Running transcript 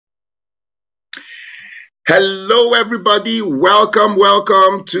Hello, everybody. Welcome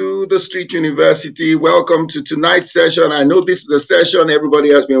to the Street University. Welcome to tonight's session. I know this is the session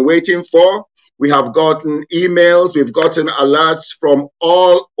everybody has been waiting for. We have gotten emails, we've gotten alerts from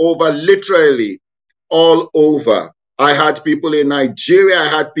all over, literally all over. I had people in Nigeria, I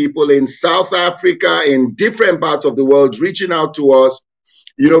had people in South Africa, in different parts of the world reaching out to us,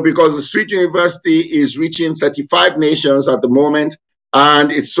 because the Street University is reaching 35 nations at the moment.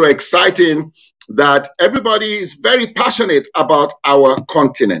 And it's so exciting that everybody is very passionate about our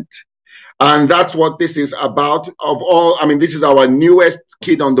continent. And that's what this is about. This is our newest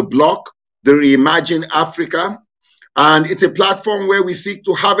kid on the block, the Reimagine Africa. And it's a platform where we seek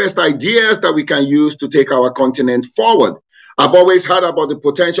to harvest ideas that we can use to take our continent forward. I've always heard about the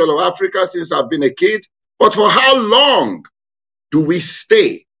potential of Africa since I've been a kid, but for how long do we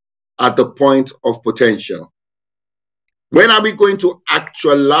stay at the point of potential? When are we going to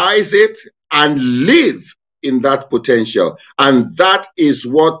actualize it and live in that potential? And that is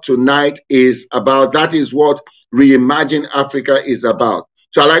what tonight is about. That is what Reimagine Africa is about.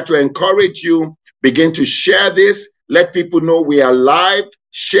 So I'd like to encourage you, begin to share this. Let people know we are live.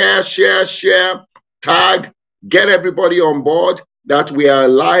 Share, tag, get everybody on board that we are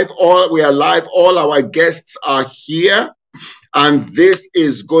live. All our guests are here. And this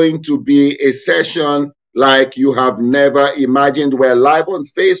is going to be a session like you have never imagined. We're live on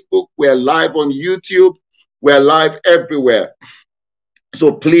Facebook, we're live on YouTube, we're live everywhere.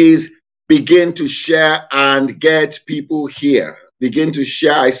 So please begin to share and get people here. Begin to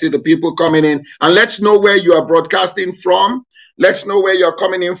share. I see the people coming in. And let's know where you are broadcasting from. Let's know where you're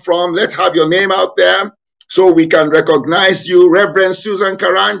coming in from. Let's have your name out there so we can recognize you. Reverend Susan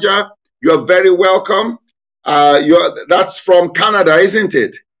Karanja, you're very welcome. That's from Canada, isn't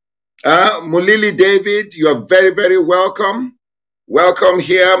it? Mulili David, you are very, very welcome. Welcome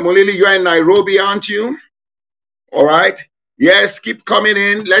here. Mulili, you are in Nairobi, aren't you? All right. Yes, keep coming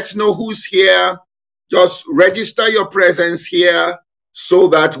in. Let's know who's here. Just register your presence here so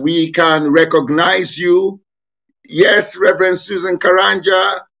that we can recognize you. Yes, Reverend Susan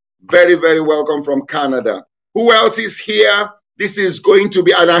Karanja, very, very welcome from Canada. Who else is here? This is going to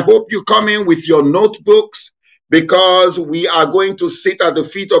be, and I hope you come in with your notebooks, because we are going to sit at the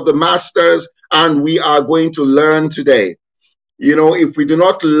feet of the masters and we are going to learn today. If we do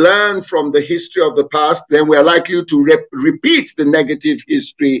not learn from the history of the past, then we are likely to repeat the negative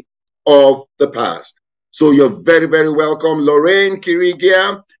history of the past. So you're very, very welcome. Lorraine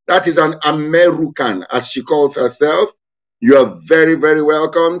Kirigia, that is an American, as she calls herself. You're very, very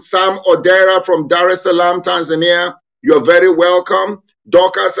welcome. Sam Odera from Dar es Salaam, Tanzania, you're very welcome.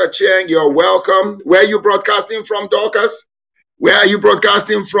 Dorcas Acheng, you're welcome. Where are you broadcasting from, Dorcas? Where are you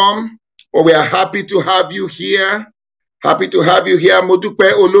broadcasting from? Oh, we are happy to have you here. Happy to have you here.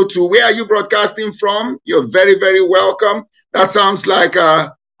 Modupe Olotu, where are you broadcasting from? You're very, very welcome. That sounds like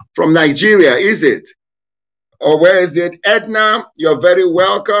from Nigeria, is it? Or where is it? Edna, you're very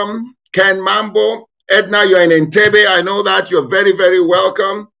welcome. Ken Mambo, Edna, you're in Entebbe. I know that. You're very, very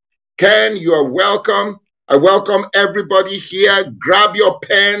welcome. Ken, you're welcome. I welcome everybody here. Grab your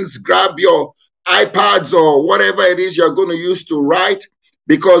pens, grab your iPads or whatever it is you're going to use to write,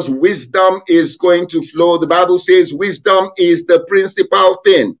 because wisdom is going to flow. The Bible says wisdom is the principal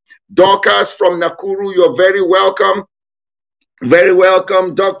thing. Dorcas from Nakuru, you're very welcome. Very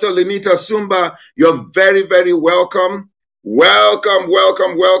welcome. Dr. Lenita Sumba, you're very, very welcome.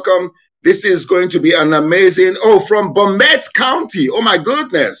 Welcome. This is going to be an amazing, from Bomet County. Oh my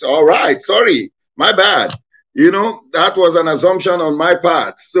goodness. All right. Sorry. My bad. That was an assumption on my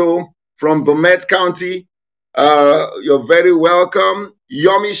part. So from Bomet County, you're very welcome.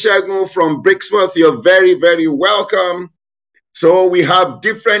 Yomi Shegun from Brixworth, you're very, very welcome. So we have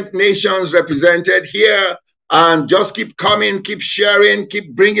different nations represented here, and just keep coming, keep sharing,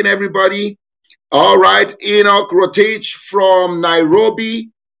 keep bringing everybody. All right. Enoch Rotich from Nairobi,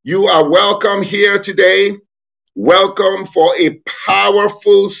 you are welcome here today. Welcome for a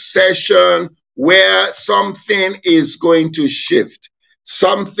powerful session where something is going to shift.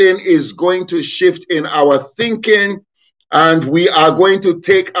 Something is going to shift in our thinking, and we are going to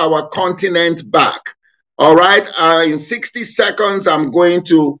take our continent back. All right. In 60 seconds, I'm going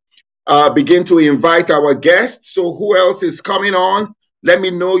to begin to invite our guests. So who else is coming on? Let me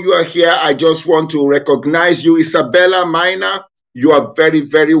know you are here. I just want to recognize you. Isabella Minor, you are very,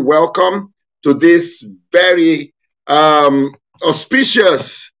 very welcome to this very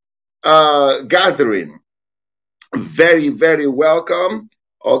auspicious gathering. Very, very welcome.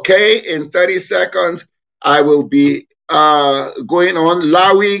 Okay, in 30 seconds, I will be going on.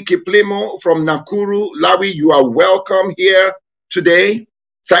 Lawi Kiplimo from Nakuru. Lawi, you are welcome here today.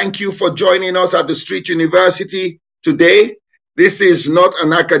 Thank you for joining us at the Street University today. This is not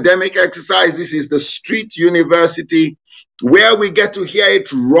an academic exercise. This is the Street University, where we get to hear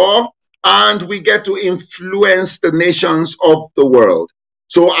it raw and we get to influence the nations of the world.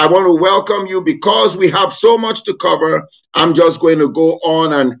 So I want to welcome you. Because we have so much to cover, I'm just going to go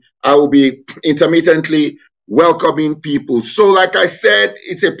on and I will be intermittently welcoming people. So like I said,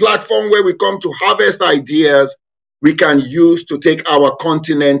 it's a platform where we come to harvest ideas we can use to take our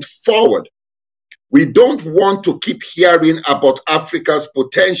continent forward. We don't want to keep hearing about Africa's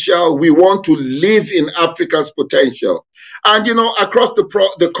potential. We want to live in Africa's potential. And, you know, across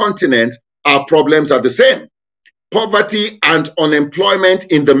the continent, our problems are the same. Poverty and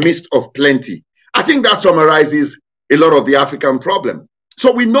unemployment in the midst of plenty. I think that summarizes a lot of the African problem.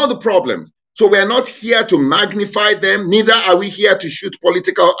 So we know the problem. So we are not here to magnify them. Neither are we here to shoot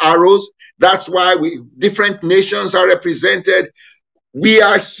political arrows. That's why different nations are represented. We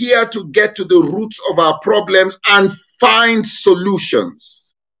are here to get to the roots of our problems and find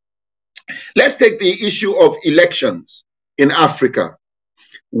solutions. Let's take the issue of elections in Africa.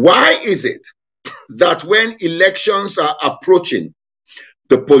 Why is it that when elections are approaching,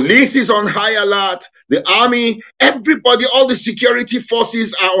 the police is on high alert, the army, everybody, all the security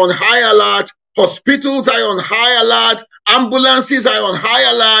forces are on high alert, hospitals are on high alert, ambulances are on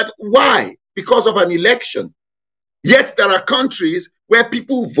high alert? Why? Because of an election. Yet there are countries where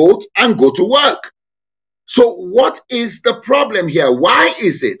people vote and go to work. So what is the problem here? Why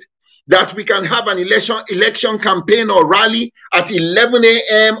is it that we can have an election campaign or rally at 11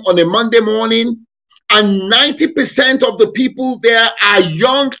 a.m. on a Monday morning, and 90% of the people there are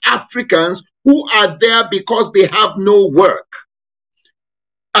young Africans who are there because they have no work?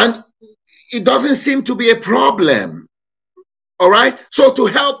 And it doesn't seem to be a problem. All right. So to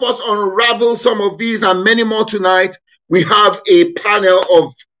help us unravel some of these and many more tonight, we have a panel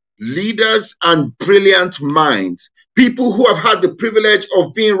of leaders and brilliant minds, people who have had the privilege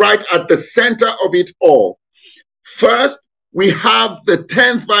of being right at the center of it all. First, we have the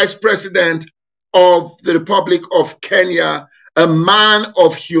 10th Vice President of the Republic of Kenya, a man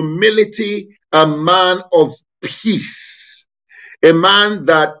of humility, a man of peace, a man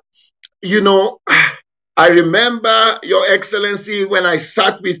that, you know, I remember, Your Excellency, when I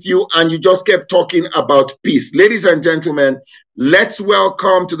sat with you and you just kept talking about peace. Ladies and gentlemen, let's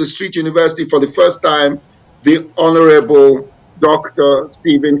welcome to the Street University for the first time, the Honorable Dr.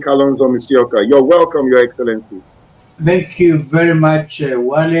 Stephen Kalonzo Musyoka. You're welcome, Your Excellency. Thank you very much,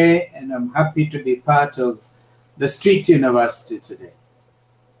 Wale, and I'm happy to be part of the Street University today.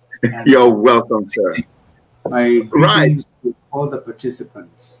 And you're welcome, sir. My greetings to all the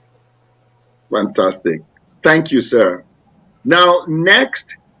participants. Fantastic. Thank you, sir. Now,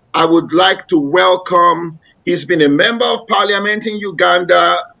 next, I would like to welcome, he's been a member of parliament in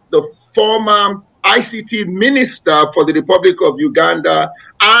Uganda, the former ICT minister for the Republic of Uganda,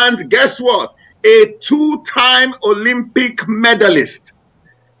 and guess what? A two-time Olympic medalist,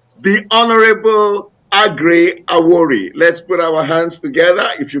 the Honorable Aggrey Awori. Let's put our hands together.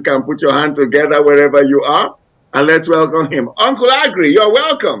 If you can put your hand together wherever you are, and let's welcome him. Uncle Aggrey, you're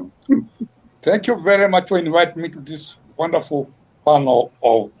welcome. Thank you very much for inviting me to this wonderful panel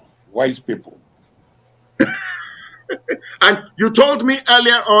of wise people. And you told me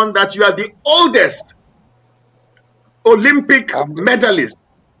earlier on that you are the oldest Olympic medalist.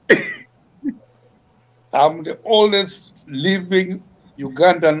 I'm the oldest living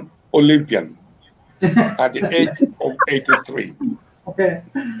Ugandan Olympian at the age of 83.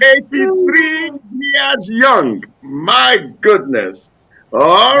 83 years young. My goodness.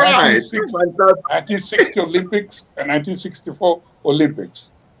 All right. 1960 Olympics and 1964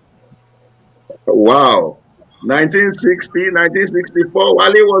 Olympics. Wow. 1960, 1964,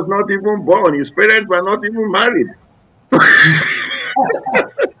 Wale was not even born. His parents were not even married.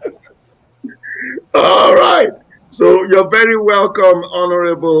 All right. So you're very welcome,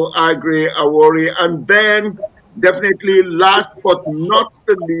 Honorable Aggrey Awori. And then definitely last but not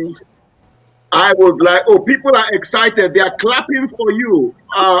the least, I would like, oh, people are excited. They are clapping for you,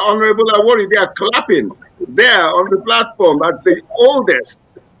 Honorable Awori. They are clapping there on the platform at the oldest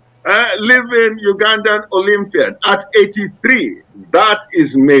living Ugandan Olympian at 83. That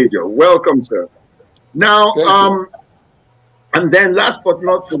is major. Welcome, sir. Now, and then last but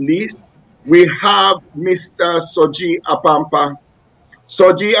not the least, we have Mr. Soji Apampa.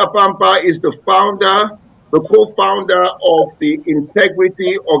 Soji Apampa is the founder, the co-founder of the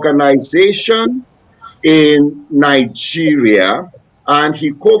Integrity Organization in Nigeria, and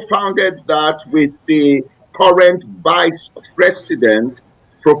he co-founded that with the current Vice President,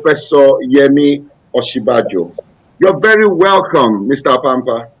 Professor Yemi Oshibajo. You're very welcome, Mr.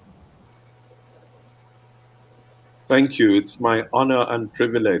 Pampa. Thank you. It's my honor and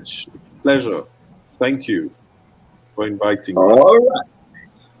privilege. Pleasure. Thank you for inviting me. All right.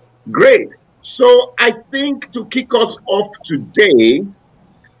 Great. So I think to kick us off today,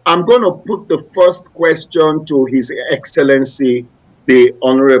 I'm going to put the first question to His Excellency, the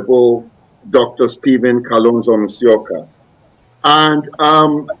Honorable Dr. Stephen Kalonzo Musyoka. And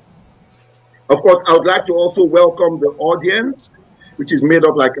of course, I would like to also welcome the audience, which is made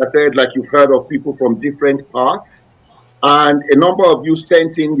up, like I said, like you've heard, of people from different parts. And a number of you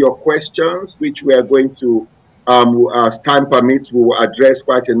sent in your questions, which we are going to, as time permits, we will address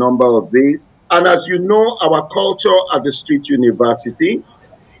quite a number of these. And as you know, our culture at the Street University,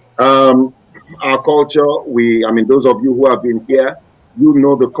 our culture, those of you who have been here, you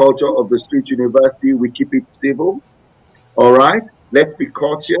know the culture of the Street University. We keep it civil. All right? Let's be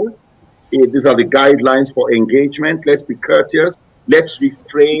courteous. These are the guidelines for engagement. Let's be courteous. Let's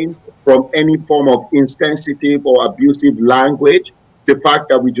refrain from any form of insensitive or abusive language. The fact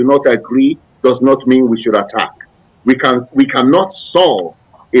that we do not agree does not mean we should attack. We cannot solve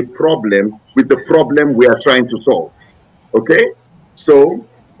a problem with the problem we are trying to solve. Okay? So,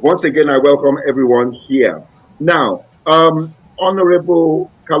 once again, I welcome everyone here. Now,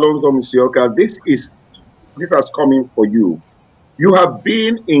 Honorable Kalonzo Musyoka, this has come in for you. You have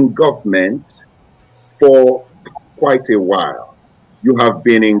been in government for quite a while. You have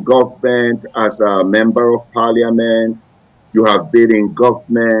been in government as a member of parliament. You have been in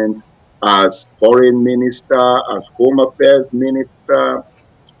government as foreign minister, as home affairs minister,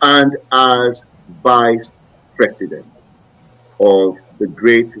 and as vice president of the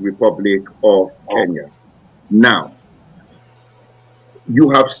great Republic of Kenya. Now,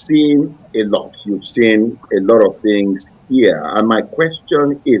 you have seen a lot. You've seen a lot of things here. And my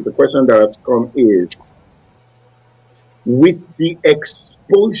question is, the question that has come is, with the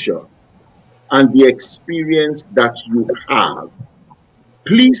exposure and the experience that you have,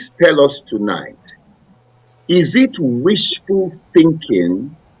 please tell us tonight, is it wishful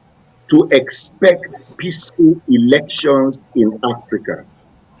thinking to expect peaceful elections in Africa?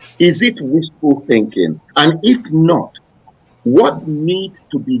 Is it wishful thinking? And if not, what needs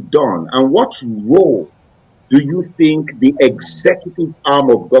to be done, and what role do you think the executive arm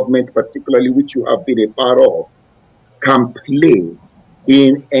of government, particularly which you have been a part of, can play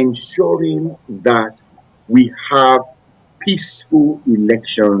in ensuring that we have peaceful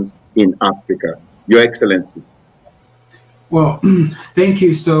elections in Africa? Your Excellency. Well, thank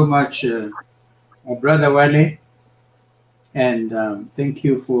you so much, Brother Wale, and thank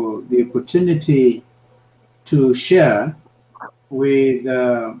you for the opportunity to share with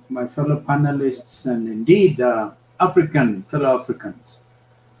my fellow panelists and indeed fellow Africans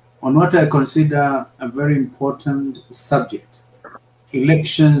on what I consider a very important subject,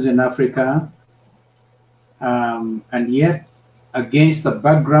 elections in Africa, and yet against the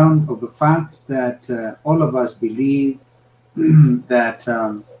background of the fact that all of us believe that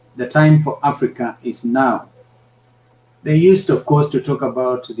the time for Africa is now. They used, of course, to talk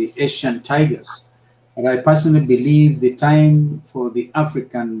about the Asian tigers. And I personally believe the time for the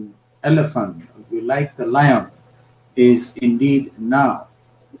African elephant, if you like the lion, is indeed now.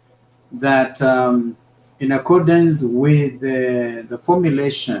 That in accordance with the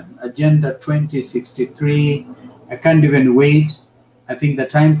formulation, Agenda 2063, I can't even wait. I think the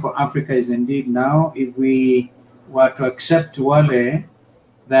time for Africa is indeed now. If we were to accept, Wale,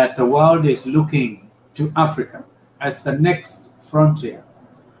 that the world is looking to Africa as the next frontier.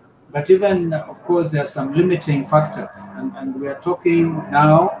 But even, of course, there are some limiting factors. And we are talking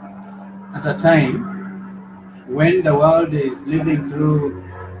now at a time when the world is living through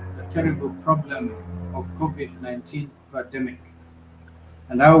the terrible problem of COVID-19 pandemic.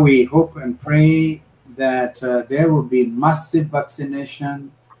 And now we hope and pray that there will be massive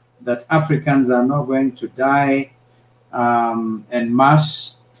vaccination, that Africans are not going to die en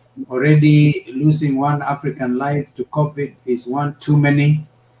masse. Already losing one African life to COVID is one too many.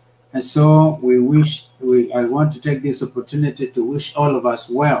 And so I want to take this opportunity to wish all of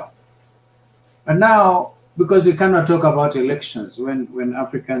us well. And now, because we cannot talk about elections when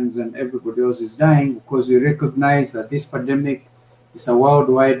Africans and everybody else is dying, because we recognize that this pandemic is a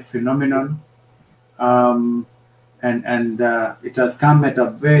worldwide phenomenon. And it has come at a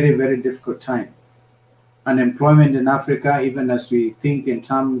very, very difficult time. Unemployment in Africa, even as we think in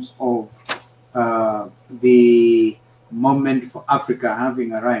terms of the moment for Africa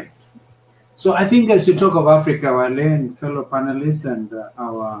having arrived. So I think as we talk of Africa, Wale and fellow panelists and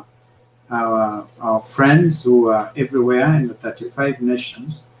our friends who are everywhere in the 35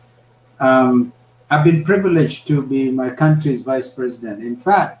 nations, I I've been privileged to be my country's vice president. In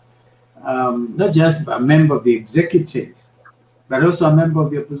fact, not just a member of the executive, but also a member of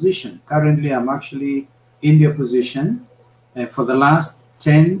the opposition. Currently, I'm actually in the opposition for the last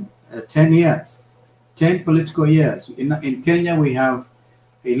 10 years, 10 political years. In Kenya, we have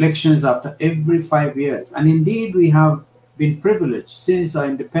elections after every 5 years. And indeed, we have been privileged since our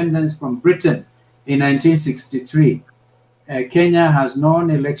independence from Britain in 1963. Kenya has known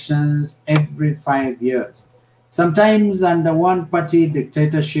elections every 5 years, sometimes under one-party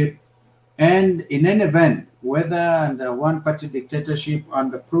dictatorship, and in any event, whether under one-party dictatorship,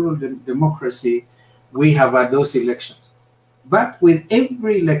 under plural democracy, we have had those elections. But with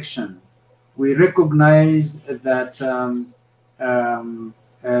every election, we recognize that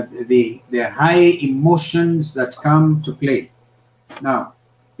the high emotions that come to play. Now,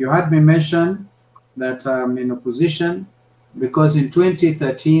 you had me mention that I'm in opposition because in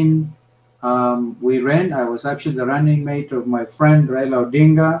 2013, we ran. I was actually the running mate of my friend Raila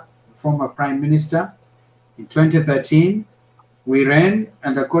Odinga, the former Prime Minister. In 2013, we ran,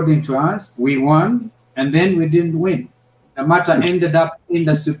 and according to us, we won, and then we didn't win. The matter ended up in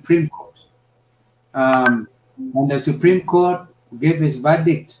the Supreme Court. And the Supreme Court gave its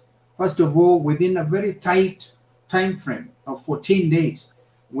verdict, first of all, within a very tight time frame of 14 days,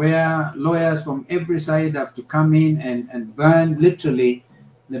 where lawyers from every side have to come in and burn literally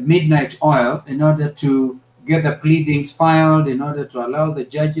the midnight oil in order to get the pleadings filed, in order to allow the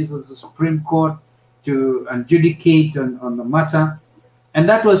judges of the Supreme Court to adjudicate on the matter. And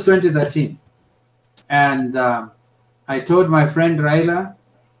that was 2013. And I told my friend Raila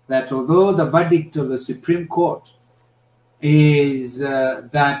that although the verdict of the Supreme Court is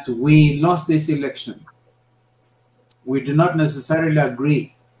that we lost this election, we do not necessarily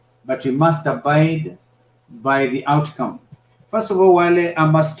agree, but we must abide by the outcome. First of all, Wale,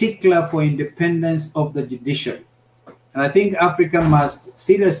 I'm a stickler for independence of the judiciary. And I think Africa must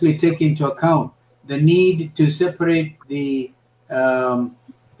seriously take into account the need to separate the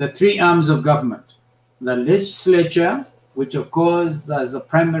three arms of government. The legislature, which of course has a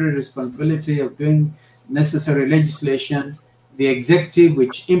primary responsibility of doing necessary legislation, the executive,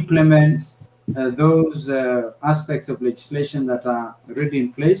 which implements those aspects of legislation that are already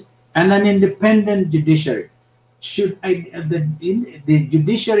in place, and an independent judiciary. The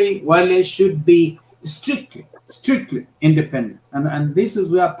judiciary, Wale, should be strictly independent. And this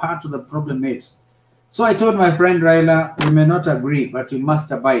is where part of the problem is. So I told my friend Raila, we may not agree, but we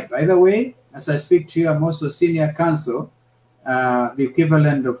must abide. By the way, as I speak to you, I'm also senior counsel, the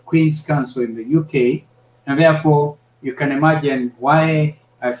equivalent of Queen's Counsel in the UK, and therefore you can imagine why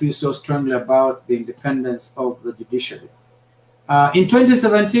I feel so strongly about the independence of the judiciary. In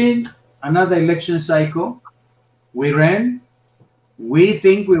 2017, another election cycle, we ran, we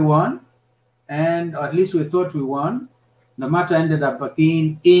think we won, and or at least we thought we won. The matter ended up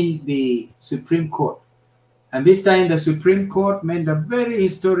again in the Supreme Court. And this time the Supreme Court made a very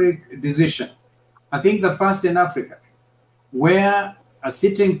historic decision. I think the first in Africa, where a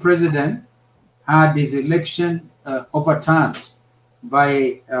sitting president had his election overturned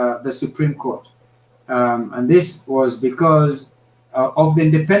by the Supreme Court. And this was because of the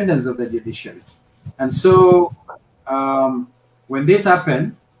independence of the judiciary. And so when this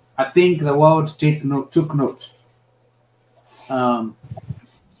happened, I think the world took note.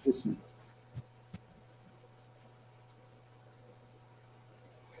 Excuse me.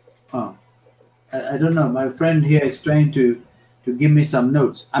 Oh, I don't know. My friend here is trying to give me some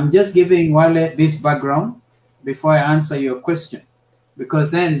notes. I'm just giving Wale this background before I answer your question,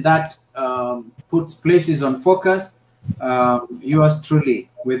 because then that puts places on focus, yours truly,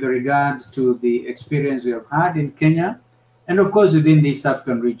 with regard to the experience we have had in Kenya, and of course within the East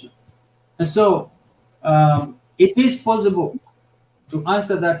African region. And so it is possible to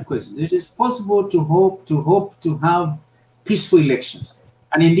answer that question. It is possible to hope to have peaceful elections.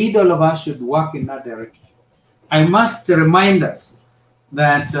 And indeed, all of us should work in that direction. I must remind us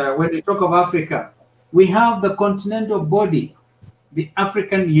that when we talk of Africa, we have the continental body, the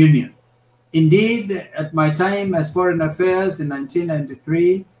African Union. Indeed, at my time as Foreign Affairs in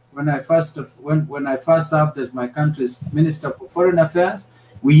 1993, when I first served as my country's Minister for Foreign Affairs,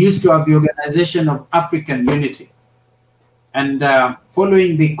 we used to have the Organization of African Unity. And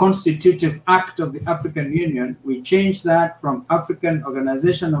following the Constitutive Act of the African Union, we changed that from African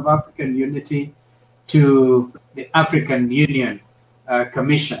Organization of African Unity to the African Union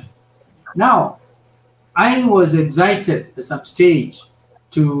Commission. Now, I was excited at some stage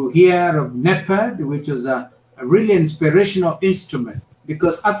to hear of NEPAD, which was a really inspirational instrument,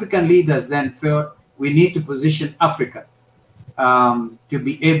 because African leaders then felt we need to position Africa to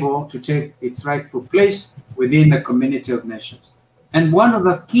be able to take its rightful place within the community of nations. And one of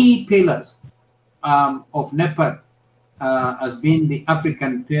the key pillars of NEPAD has been the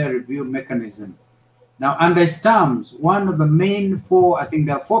African peer review mechanism. Now, under its terms, one of the main four, I think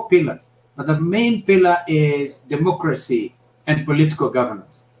there are four pillars, but the main pillar is democracy and political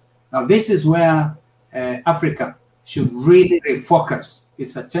governance. Now, this is where Africa should really refocus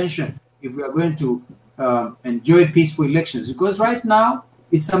its attention if we are going to enjoy peaceful elections, because right now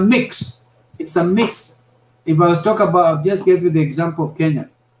it's a mix. It's a mix. If I was talking about, I just gave you the example of Kenya.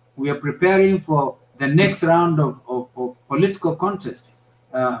 We are preparing for the next round of political contest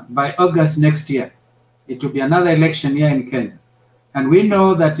by August next year. It will be another election year in Kenya. And we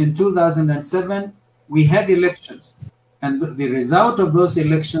know that in 2007, we had elections. And the result of those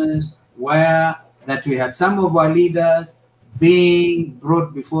elections were that we had some of our leaders being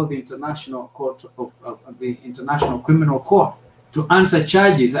brought before the International Court of the International Criminal Court to answer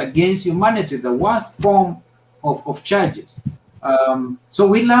charges against humanity, the worst form of charges. So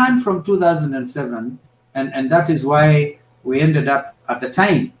we learned from 2007, and that is why we ended up at the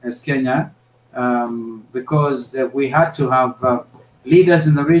time as Kenya, because we had to have leaders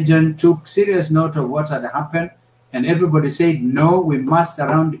in the region took serious note of what had happened, and everybody said, no, we must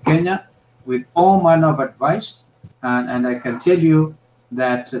surround Kenya with all manner of advice. And I can tell you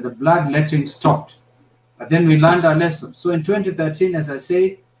that the bloodletting stopped. But then we learned our lesson. So in 2013, as I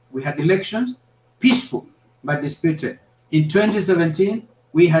said, we had elections, peaceful but disputed. In 2017,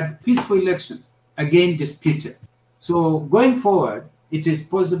 we had peaceful elections, again disputed. So going forward, it is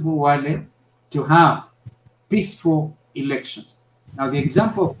possible, Wale, to have peaceful elections. Now, the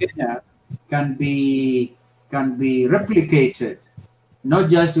example of Kenya can be replicated, not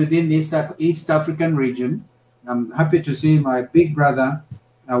just within the East African region. I'm happy to see my big brother,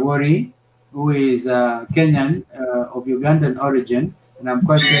 Awori, who is Kenyan of Ugandan origin, and I'm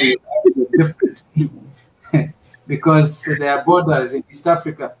quite sure you're different because there are borders in East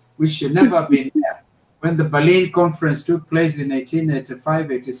Africa which should never have been there. When the Berlin Conference took place in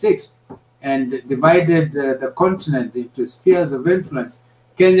 1885-86 and divided the continent into spheres of influence,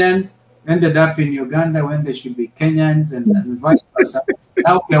 Kenyans ended up in Uganda when they should be Kenyans and vice versa.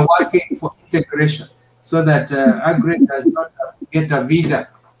 Now we are working for integration so that Agri does not have to get a visa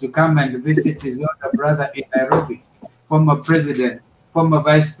to come and visit his older brother in Nairobi, former president, former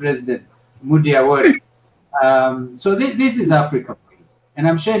vice president, Mudi Awori. So this is Africa. And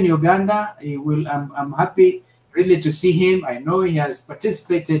I'm sure in Uganda, I'm happy really to see him. I know he has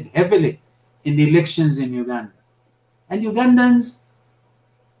participated heavily in the elections in Uganda. And Ugandans,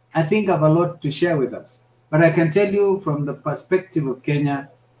 I think, have a lot to share with us. But I can tell you from the perspective of Kenya,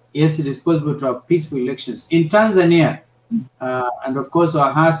 yes, it is possible to have peaceful elections. In Tanzania, and of course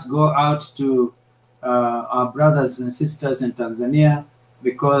our hearts go out to our brothers and sisters in Tanzania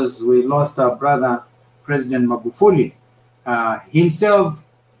because we lost our brother, President Magufuli. Himself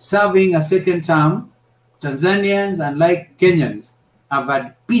serving a second term, Tanzanians, unlike Kenyans, have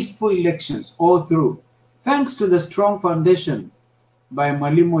had peaceful elections all through, thanks to the strong foundation by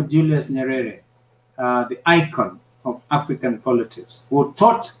Mwalimu Julius Nyerere, the icon of African politics, who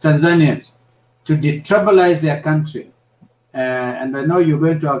taught Tanzanians to detribalize their country. And I know you're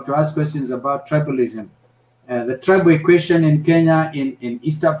going to have to ask questions about tribalism. The tribal equation in Kenya, in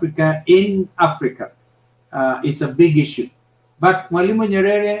East Africa, in Africa, is a big issue. But Mwalimu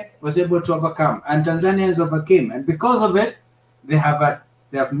Nyerere was able to overcome, and Tanzanians overcame. And because of it, they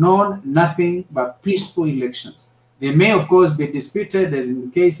have known nothing but peaceful elections. They may, of course, be disputed, as in the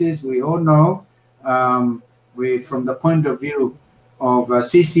cases we all know, from the point of view of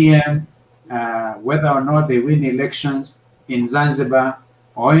CCM, whether or not they win elections in Zanzibar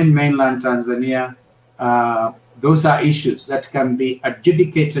or in mainland Tanzania. Those are issues that can be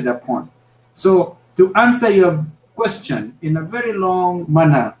adjudicated upon. So to answer your question in a very long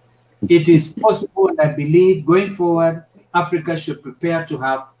manner, it is possible, and I believe going forward, Africa should prepare to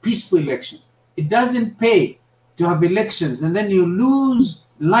have peaceful elections. It doesn't pay to have elections and then you lose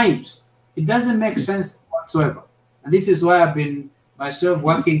lives. It doesn't make sense whatsoever. And this is why I've been myself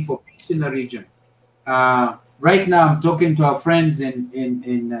working for peace in the region. Right now, I'm talking to our friends in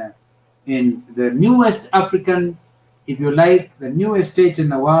the newest African, if you like, the newest state in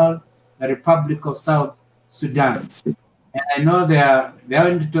the world, the Republic of South Sudan. And I know they are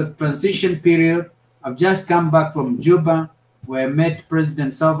into a transition period. I've just come back from Juba, where I met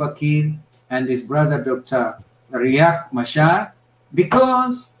President Salva Kiir and his brother, Dr. Riek Machar,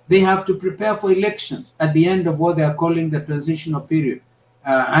 because they have to prepare for elections at the end of what they are calling the transitional period.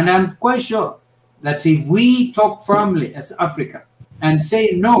 And I'm quite sure that if we talk firmly as Africa and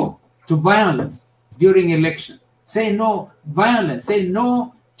say no to violence during elections, say no violence, say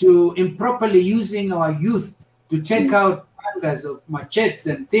no to improperly using our youth to check out pangas of machetes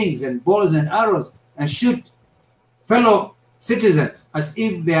and things and bows and arrows and shoot fellow citizens as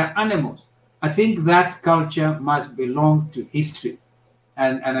if they are animals. I think that culture must belong to history.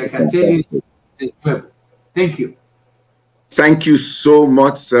 And I can tell you it's doable. Thank you. Thank you so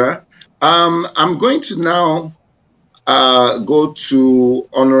much, sir. I'm going to now go to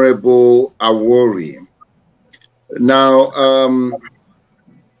Honorable Awori. Now,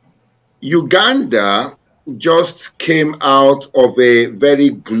 Uganda just came out of a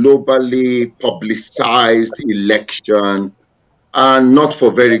very globally publicized election, and not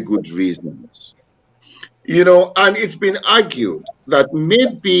for very good reasons. You know, and it's been argued that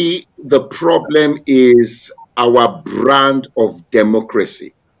maybe the problem is our brand of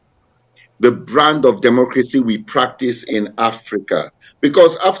democracy, the brand of democracy we practice in Africa.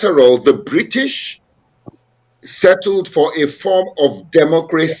 Because after all, the British settled for a form of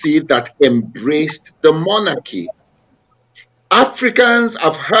democracy that embraced the monarchy. Africans,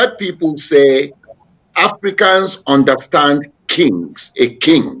 I've heard people say, Africans understand kings, a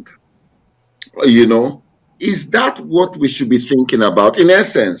king, you know. Is that what we should be thinking about? In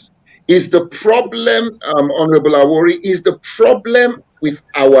essence, is the problem, Honorable Awori, is the problem with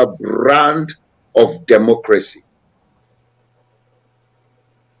our brand of democracy?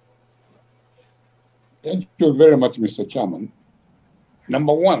 Thank you very much, Mr. Chairman.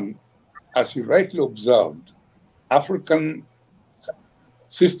 Number one, as you rightly observed, African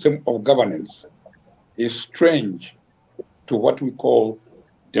system of governance is strange to what we call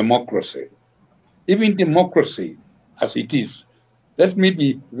democracy. Even democracy as it is, let me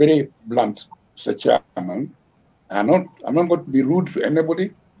be very blunt, Mr. Chairman. I'm not going to be rude to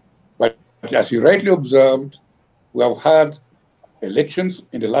anybody, but as you rightly observed, we have had elections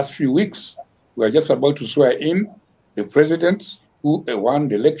in the last few weeks. We are just about to swear in the president who won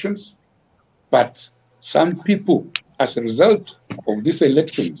the elections. But some people, as a result of these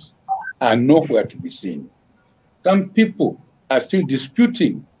elections, are nowhere to be seen. Some people are still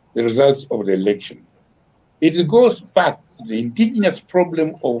disputing the results of the election. It goes back to the indigenous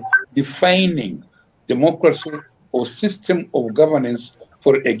problem of defining democracy or system of governance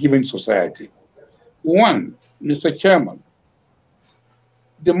for a given society. One, Mr. Chairman,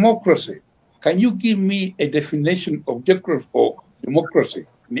 democracy. Can you give me a definition of democracy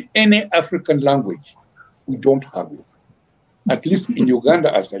in any African language? We don't have it. At least in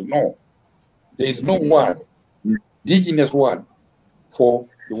Uganda, as I know, there is no word, indigenous word, for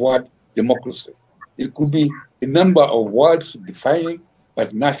the word democracy. It could be a number of words defining,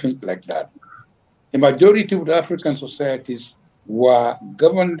 but nothing like that. The majority of the African societies were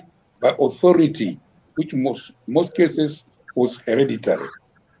governed by authority, which most cases was hereditary.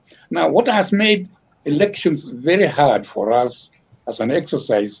 Now, what has made elections very hard for us as an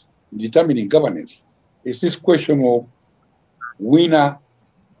exercise in determining governance is this question of winner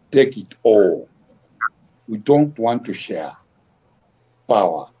take it all. We don't want to share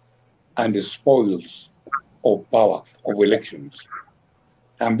power and the spoils of power of elections.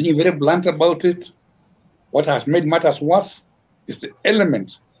 I'm being very blunt about it. What has made matters worse is the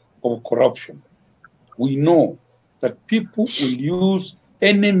element of corruption. We know that people will use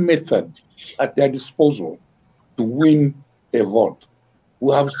any method at their disposal to win a vote.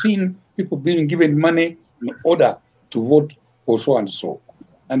 We have seen people being given money in order to vote for so and so.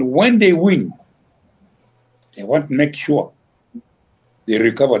 And when they win, they want to make sure they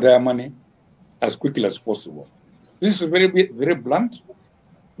recover their money as quickly as possible. This is very blunt.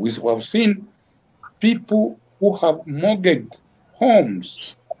 We have seen people who have mortgaged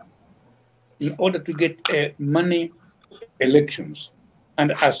homes in order to get money elections.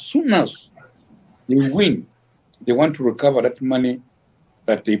 And as soon as they win, they want to recover that money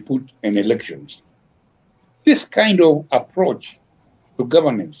that they put in elections. This kind of approach to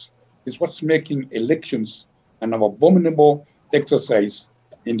governance is what's making elections an abominable exercise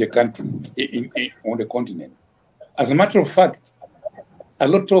in the country, on the continent. As a matter of fact, a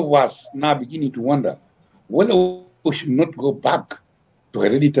lot of us now beginning to wonder whether we should not go back to a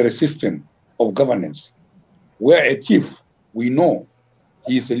hereditary system of governance, where a chief, we know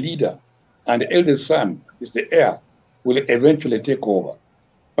he is a leader, and the eldest son is the heir, will eventually take over.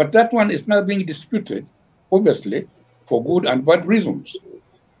 But that one is now being disputed, obviously, for good and bad reasons.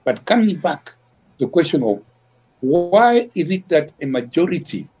 But coming back to the question of why is it that a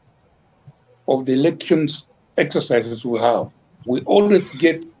majority of the elections exercises we have, we always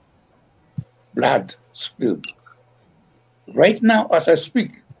get blood spilled? Right now, as I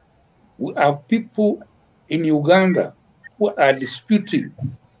speak, we have people in Uganda who are disputing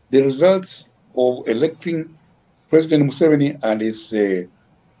the results of electing President Museveni and his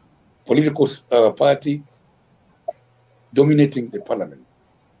political party dominating the parliament.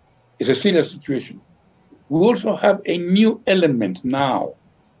 It's a serious situation. We also have a new element now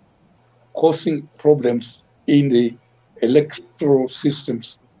causing problems in the electoral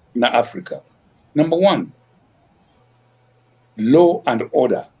systems in Africa. Number one, law and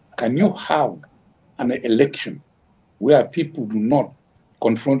order. Can you have an election where people do not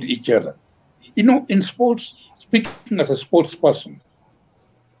confront each other? You know, in sports, speaking as a sports person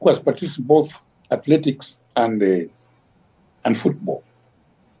who has participated in both athletics and football,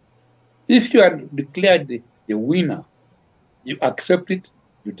 if you are declared the winner, you accept it,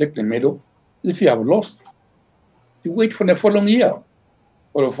 you take the medal. If you have lost, you wait for the following year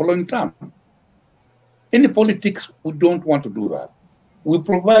or the following term. In the politics, we don't want to do that. We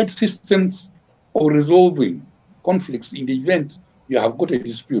provide systems of resolving conflicts in the event you have got a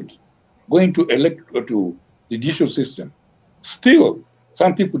dispute, going to to the judicial system. Still,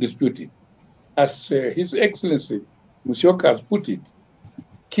 some people dispute it. As His Excellency Musyoka has put it,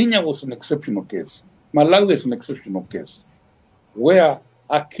 Kenya was an exceptional case. Malawi is an exceptional case, where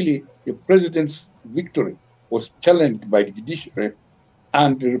actually the president's victory was challenged by the judiciary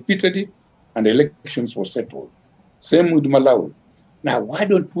and repeated it, and the elections were settled. Same with Malawi. Now, why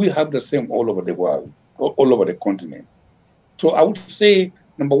don't we have the same all over the world, all over the continent? So I would say,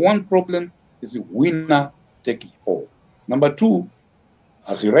 number one problem is the winner take it all. Number two,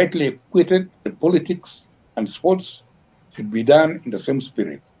 as you rightly equated, the politics and sports should be done in the same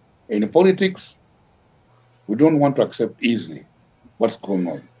spirit. In politics, we don't want to accept easily what's going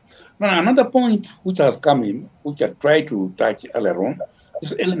on. Now, another point which has come in, which I tried to touch earlier on,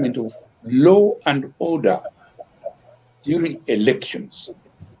 is the element of law and order during elections.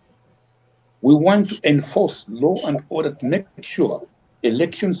 We want to enforce law and order to make sure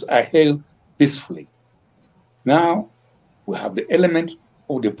elections are held peacefully. Now, we have the element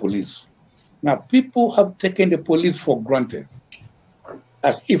of the police. Now, people have taken the police for granted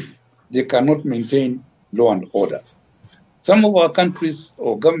as if they cannot maintain law and order. Some of our countries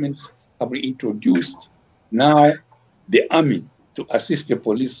or governments have introduced now the army to assist the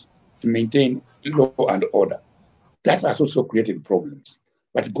police to maintain law and order. That has also created problems.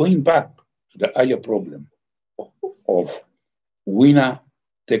 But going back to the earlier problem of winner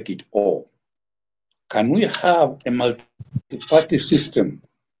take it all, can we have a multi-party system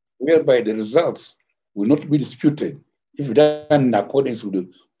whereby the results will not be disputed if done in accordance with the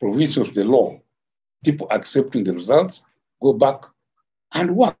provisions of the law? People accepting the results, go back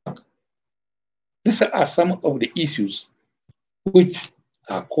and work. These are some of the issues which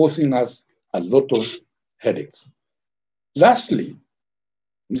are causing us a lot of headaches. Lastly,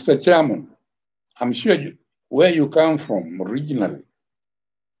 Mr. Chairman, I'm sure where you come from originally,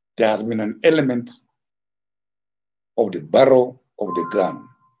 there has been an element of the barrel of the gun.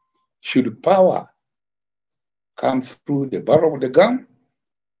 Should power come through the barrel of the gun?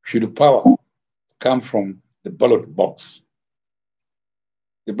 Should power come from the ballot box?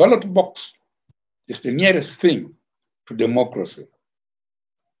 The ballot box is the nearest thing to democracy.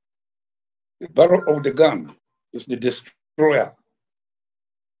 The barrel of the gun is the destroyer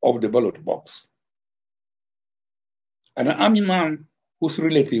of the ballot box. An army man whose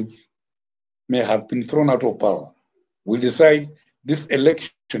relative may have been thrown out of power will decide this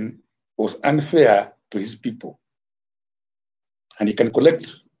election was unfair to his people. And he can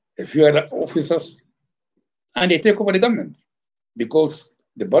collect a few other officers and they take over the government because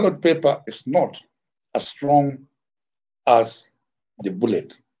the ballot paper is not as strong as the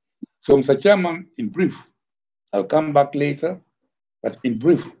bullet. So, Mr. Chairman, in brief, I'll come back later, but in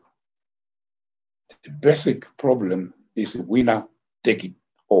brief, the basic problem is winner take it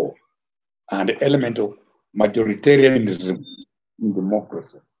all and the element of majoritarianism in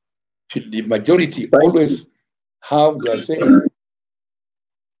democracy. Should the majority always have their say?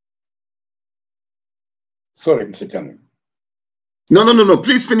 Sorry, Mr. Chairman. No.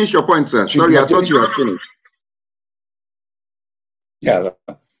 Please finish your point, sir. Sorry, I thought you had finished. Yeah.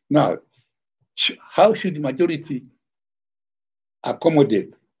 Now, how should the majority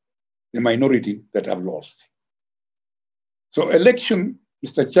accommodate the minority that have lost? So election,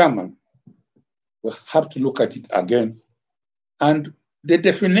 Mr. Chairman, we'll have to look at it again. And the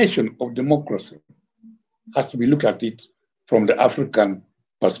definition of democracy has to be looked at it from the African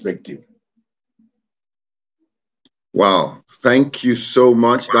perspective. Wow, thank you so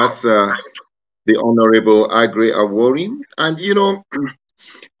much. That's the Honorable Aggrey Awori. And, you know,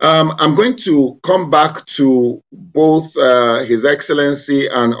 I'm going to come back to both His Excellency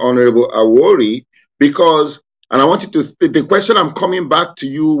and Honorable Awori because, and I want you to, the question I'm coming back to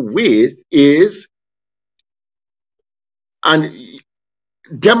you with is, And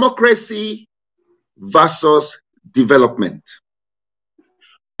democracy versus development.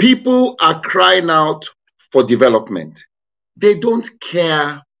 People are crying out for development. They don't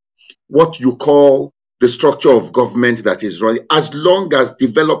care what you call the structure of government that is running, as long as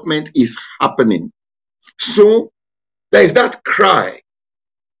development is happening. So there is that cry,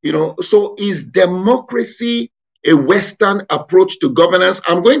 you know. So is democracy a Western approach to governance?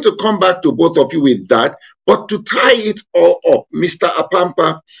 I'm going to come back to both of you with that, but to tie it all up, Mr.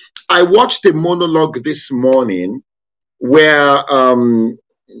 Apampa, I watched a monologue this morning where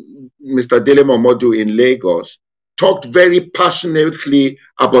Mr. Dele Momodu in Lagos talked very passionately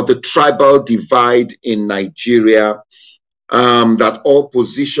about the tribal divide in Nigeria, that all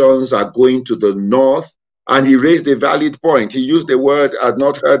positions are going to the north. And he raised a valid point. He used a word I'd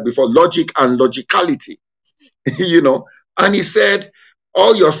not heard before, logic and logicality, you know. And he said,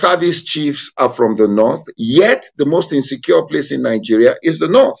 all your service chiefs are from the north, yet the most insecure place in Nigeria is the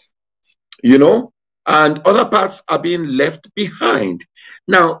north, you know, and other parts are being left behind.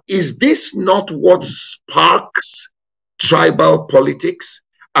 Now, is this not what sparks tribal politics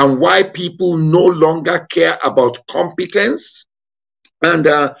and why people no longer care about competence? And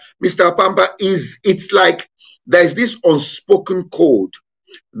Mr. Apampa, it's like there's this unspoken code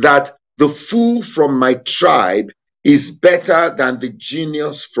that the fool from my tribe is better than the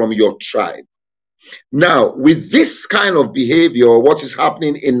genius from your tribe. Now, with this kind of behavior, what is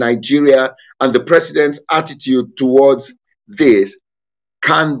happening in Nigeria and the president's attitude towards this,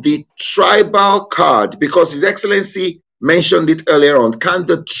 can the tribal card, because His Excellency mentioned it earlier on, can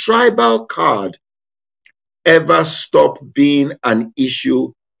the tribal card ever stop being an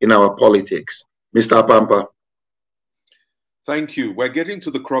issue in our politics? Mr. Apampa. Thank you. We're getting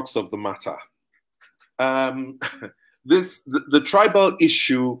to the crux of the matter. The tribal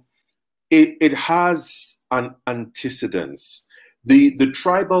issue, it has an antecedence. The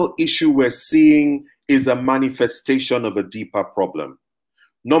tribal issue we're seeing is a manifestation of a deeper problem.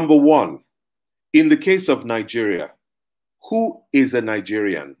 Number one, in the case of Nigeria, who is a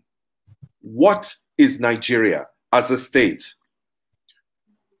Nigerian? What is Nigeria as a state?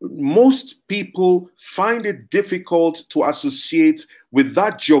 Most people find it difficult to associate with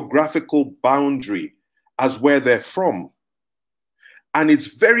that geographical boundary as where they're from. And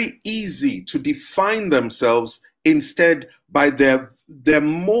it's very easy to define themselves instead by their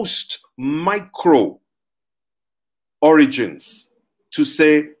most micro origins. To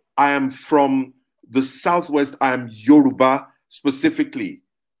say, I am from the Southwest, I am Yoruba specifically,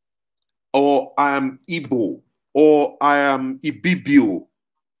 or I am Igbo, or I am Ibibio.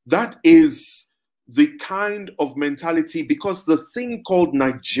 That is the kind of mentality, because the thing called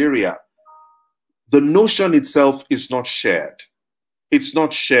Nigeria, the notion itself is not shared. It's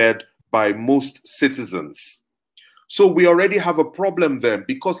not shared by most citizens. So we already have a problem there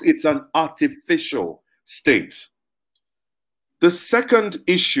because it's an artificial state. The second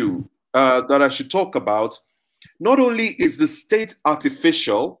issue that I should talk about, not only is the state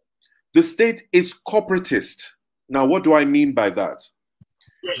artificial, the state is corporatist. Now, what do I mean by that?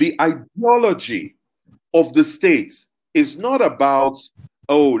 The ideology of the state is not about,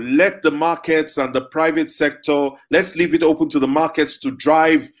 oh, let the markets and the private sector, let's leave it open to the markets to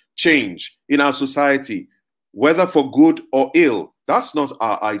drive change in our society, whether for good or ill. That's not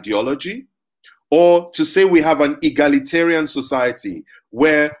our ideology. Or to say we have an egalitarian society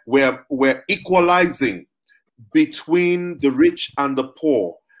where we're equalizing between the rich and the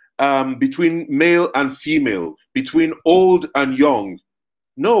poor, between male and female, between old and young.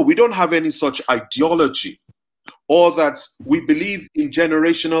 No, we don't have any such ideology. Or that we believe in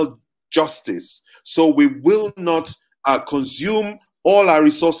generational justice. So we will not consume all our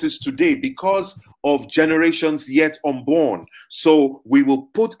resources today because of generations yet unborn. So we will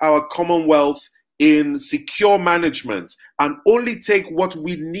put our commonwealth in secure management and only take what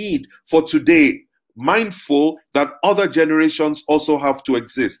we need for today, mindful that other generations also have to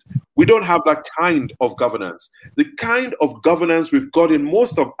exist. We don't have that kind of governance. The kind of governance we've got in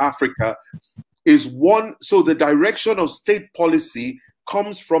most of Africa is one, so the direction of state policy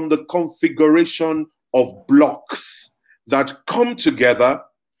comes from the configuration of blocks that come together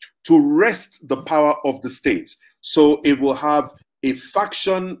to wrest the power of the state. So it will have a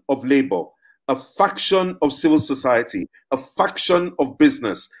faction of labor, a faction of civil society, a faction of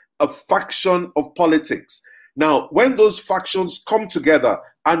business, a faction of politics. Now, when those factions come together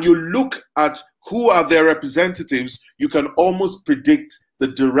and you look at who are their representatives, you can almost predict the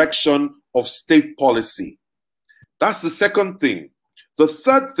direction of state policy. That's the second thing. The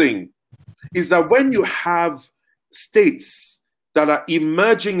third thing is that when you have states that are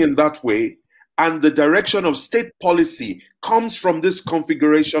emerging in that way, and the direction of state policy comes from this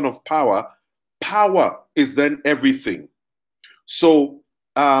configuration of power, power is then everything. So,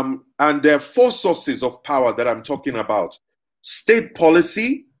 and there are four sources of power that I'm talking about. State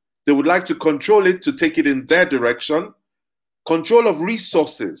policy, they would like to control it, to take it in their direction. Control of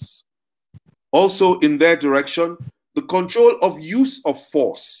resources, also in their direction. The control of use of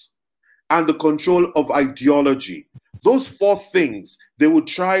force, and the control of ideology. Those four things they would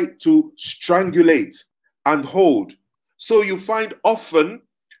try to strangulate and hold. So you find often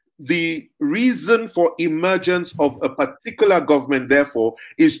the reason for emergence of a particular government, therefore,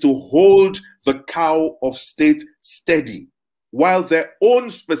 is to hold the cow of state steady, while their own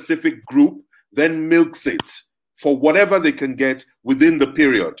specific group then milks it for whatever they can get within the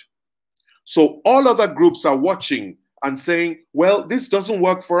period. So all other groups are watching and saying, well, this doesn't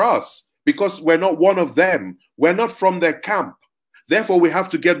work for us because we're not one of them. We're not from their camp. Therefore, we have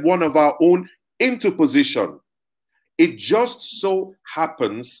to get one of our own into position. It just so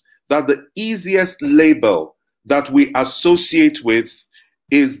happens that the easiest label that we associate with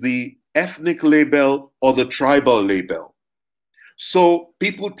is the ethnic label or the tribal label. So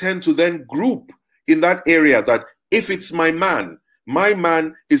people tend to then group in that area that if it's my man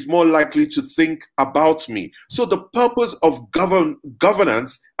is more likely to think about me. So the purpose of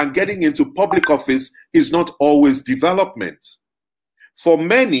governance and getting into public office is not always development. For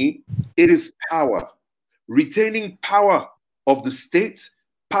many, it is power, retaining power of the state,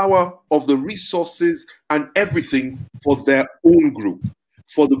 power of the resources and everything for their own group,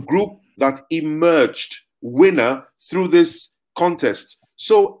 for the group that emerged winner through this contest.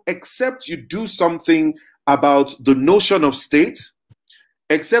 So except you do something about the notion of state,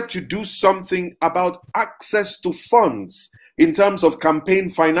 except you do something about access to funds in terms of campaign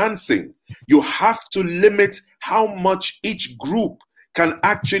financing, you have to limit how much each group can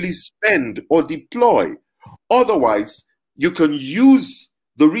actually spend or deploy. Otherwise, you can use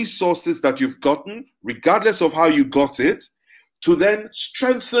the resources that you've gotten, regardless of how you got it, to then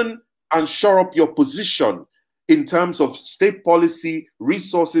strengthen and shore up your position in terms of state policy,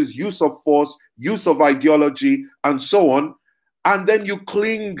 resources, use of force, use of ideology, and so on. And then you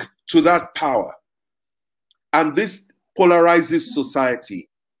cling to that power. And this polarizes society.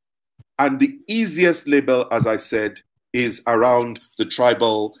 And the easiest label, as I said, is around the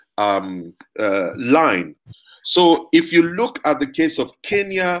tribal line. So if you look at the case of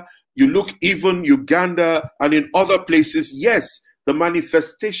Kenya, you look even Uganda and in other places, yes, the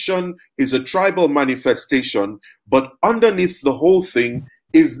manifestation is a tribal manifestation, but underneath the whole thing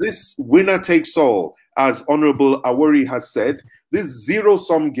is this winner takes all, as Honorable Awori has said, this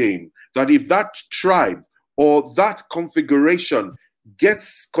zero-sum game, that if that tribe or that configuration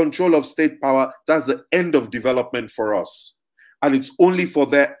gets control of state power, that's the end of development for us. And it's only for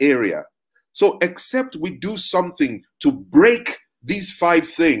their area. So except we do something to break these five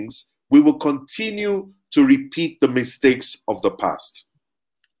things, we will continue to repeat the mistakes of the past.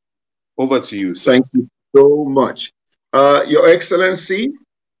 Over to you, sir. Thank you so much. Your Excellency,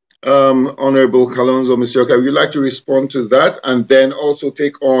 Honorable Kalonzo Musyoka, would you like to respond to that and then also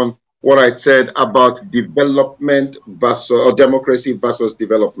take on what I said about development versus, or democracy versus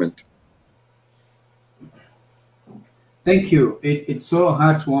development? Thank you. It's so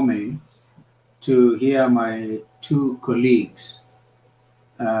heartwarming to hear my two colleagues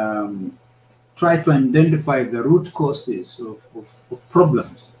try to identify the root causes of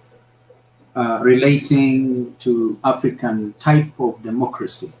problems relating to African type of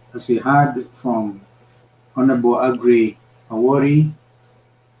democracy. As we heard from Honorable Agri Awori,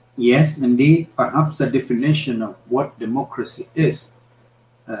 yes, indeed, perhaps a definition of what democracy is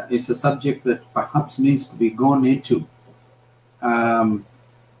a subject that perhaps needs to be gone into.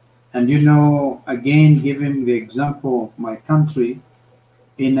 And you know, again, giving the example of my country,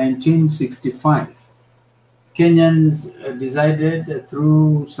 in 1965, Kenyans decided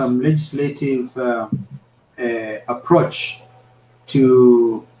through some legislative approach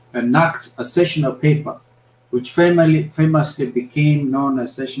to enact a sessional paper, which famously became known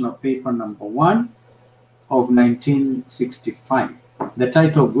as Sessional Paper Number 1 of 1965, the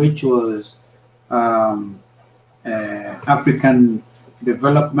title of which was African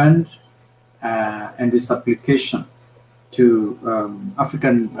Development and its application to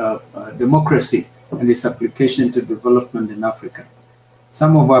African democracy and its application to development in Africa.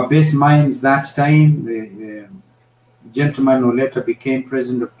 Some of our best minds that time, the gentleman who later became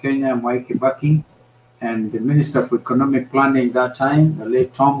president of Kenya, Mwai Kibaki, and the Minister for Economic Planning that time, the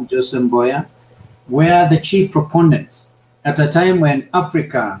late Tom Joseph Mboya, were the chief proponents at a time when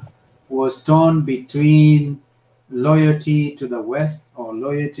Africa was torn between loyalty to the West or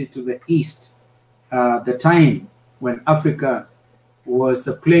loyalty to the East. the time when Africa was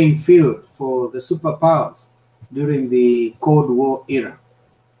the playing field for the superpowers during the Cold War era.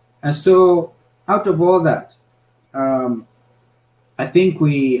 And so out of all that, I think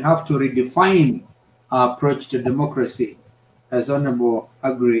we have to redefine our approach to democracy, as Honorable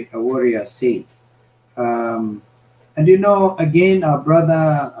Agri Awaria said. And you know, again, our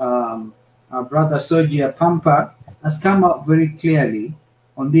brother Soji Pampa has come up very clearly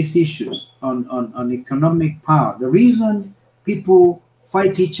on these issues, on economic power. The reason people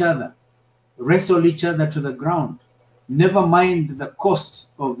fight each other, wrestle each other to the ground, never mind the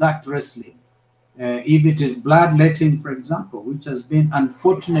cost of that wrestling. If it is bloodletting, for example, which has been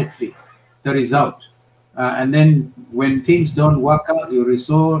unfortunately the result. And then when things don't work out, you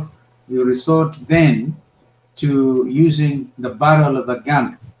resort then to using the barrel of a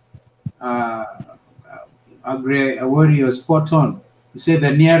gun. Agri Awario spot on. You say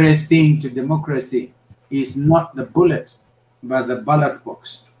the nearest thing to democracy is not the bullet, but the ballot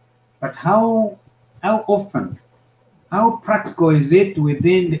box. But how often, how practical is it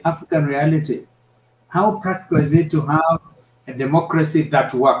within the African reality? How practical is it to have a democracy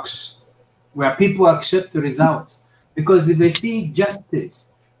that works, where people accept the results? Because if they see justice,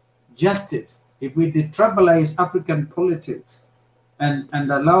 if we detribalize African politics and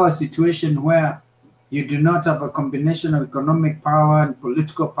allow a situation where you do not have a combination of economic power and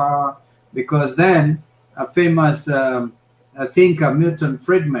political power, because then a famous thinker, Milton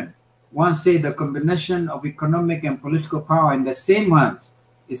Friedman, once said the combination of economic and political power in the same hands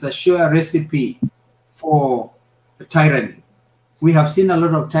is a sure recipe for tyranny. We have seen a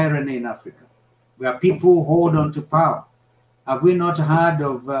lot of tyranny in Africa, where people hold on to power. Have we not heard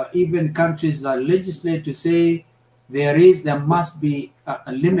of even countries that legislate to say there must be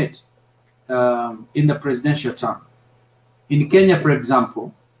a limit in the presidential term? In Kenya, for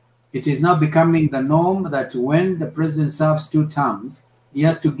example, it is now becoming the norm that when the president serves 2 terms, he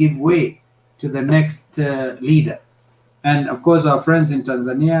has to give way to the next leader. And of course, our friends in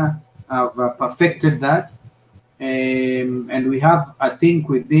Tanzania have perfected that. And we have, I think,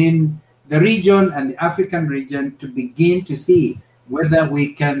 within the region and the African region to begin to see whether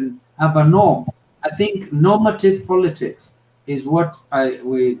we can have a norm. I think normative politics is what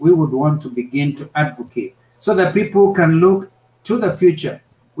we would want to begin to advocate, so that people can look to the future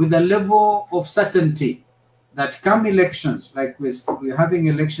with a level of certainty that come elections, like we're having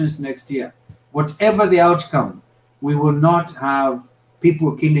elections next year, whatever the outcome, we will not have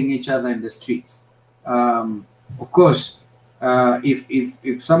people killing each other in the streets. Of course,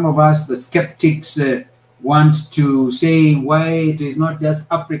 if some of us, the skeptics, want to say why it is not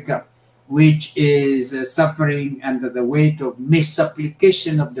just Africa which is suffering under the weight of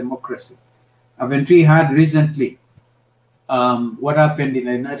misapplication of democracy. Haven't we heard recently what happened in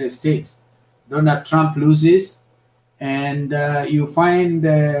the United States? Donald Trump loses, and you find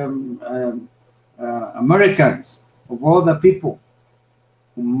Americans, of all the people,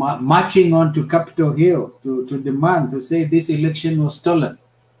 marching on to Capitol Hill to demand, to say this election was stolen.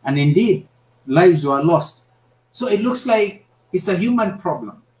 And indeed, lives were lost. So it looks like it's a human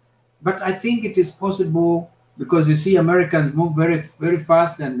problem. But I think it is possible, because you see Americans move very, very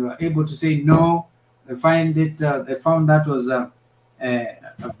fast and were able to say no. They found that was a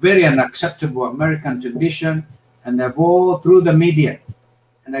very unacceptable American tradition, and they've all through the media.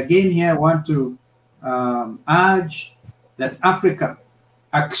 And again, here I want to urge that Africa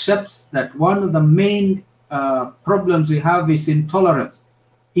accepts that one of the main problems we have is intolerance,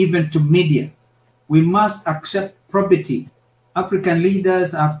 even to media. We must accept probity. African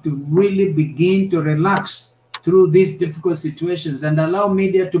leaders have to really begin to relax through these difficult situations and allow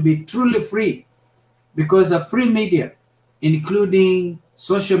media to be truly free, because a free media, including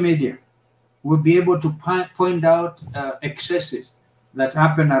social media, will be able to point out excesses that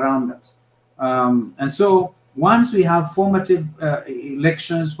happen around us. And so once we have formative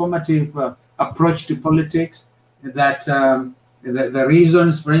elections, formative approach to politics, that the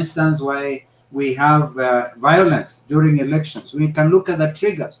reasons, for instance, why we have violence during elections, we can look at the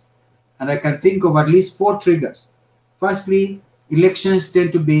triggers. And I can think of at least 4 triggers. Firstly, elections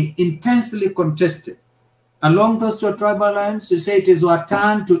tend to be intensely contested. Along those 2 tribal lines, you say it is our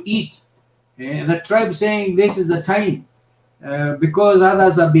turn to eat. The tribe saying this is a time because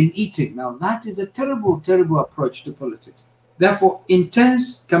others have been eating. Now, that is a terrible, terrible approach to politics. Therefore,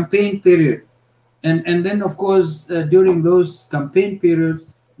 intense campaign period. And then, of course, during those campaign periods,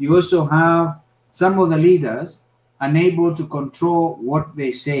 you also have some of the leaders unable to control what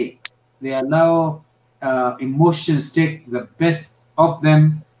they say. They allow emotions take the best of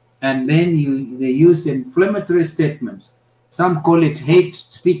them, and then they use inflammatory statements. Some call it hate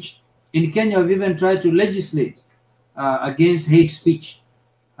speech. In Kenya, we've even tried to legislate against hate speech.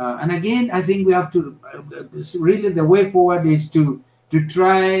 And again, I think we have to really, the way forward is to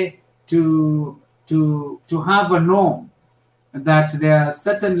try to have a norm that there are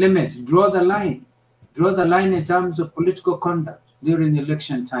certain limits. Draw the line in terms of political conduct during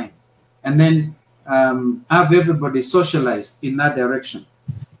election time, and then have everybody socialized in that direction.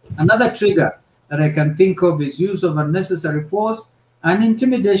 Another trigger that I can think of is use of unnecessary force and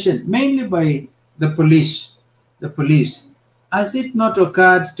intimidation, mainly by the police. Has it not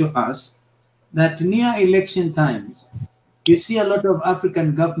occurred to us that near election times, you see a lot of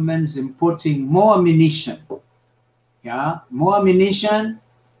African governments importing more ammunition? Yeah, more ammunition.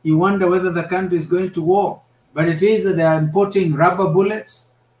 You wonder whether the country is going to war, but it is that they are importing rubber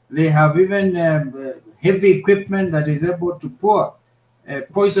bullets. They have even heavy equipment that is able to pour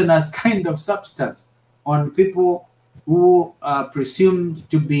poisonous kind of substance on people who are presumed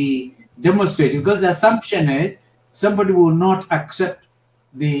to be demonstrating, because the assumption is somebody will not accept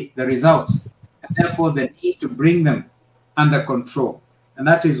the results, and therefore the need to bring them under control. And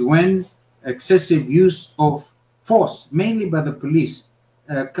that is when excessive use of force, mainly by the police,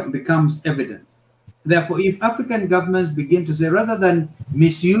 becomes evident. Therefore, if African governments begin to say, rather than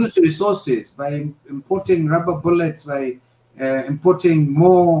misuse resources by importing rubber bullets, by importing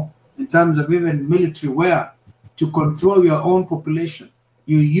more in terms of even military wear to control your own population,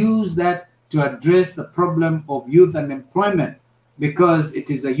 you use that to address the problem of youth unemployment, because it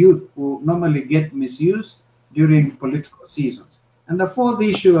is the youth who normally get misused during political seasons. And the fourth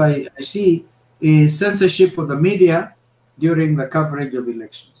issue I see is censorship of the media during the coverage of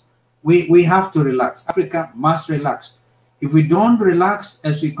elections. We have to relax. Africa must relax. If we don't relax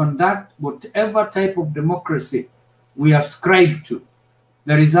as we conduct whatever type of democracy we ascribe to,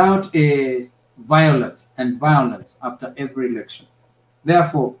 the result is violence and violence after every election.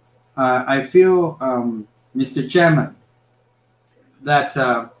 Therefore, I feel, Mr. Chairman, that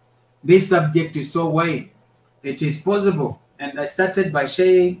this subject is so wide. It is possible. And I started by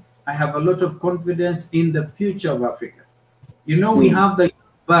saying I have a lot of confidence in the future of Africa. You know, we have the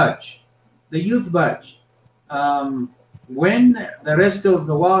youth badge. The youth badge. When the rest of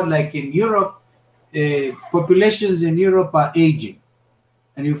the world, like in Europe, populations in Europe are aging.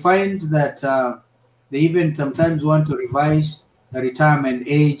 And you find that they even sometimes want to revise the retirement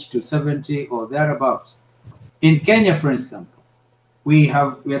age to 70 or thereabouts. In Kenya, for example, we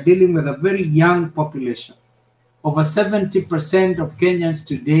are dealing with a very young population. Over 70% of Kenyans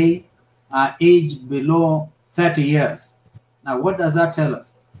today are aged below 30 years. Now, what does that tell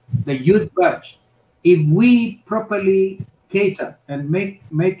us? The youth badge. If we properly cater and make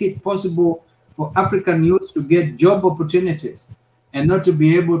it possible for African youth to get job opportunities and not to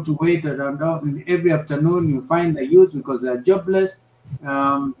be able to wait around every afternoon, you find the youth, because they're jobless,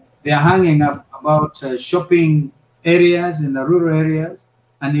 they're hanging up about shopping areas in the rural areas.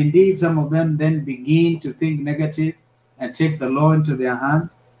 And indeed, some of them then begin to think negative and take the law into their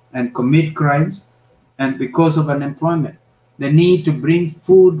hands and commit crimes. And because of unemployment, the need to bring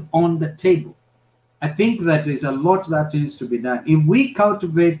food on the table. I think that there's a lot that needs to be done. If we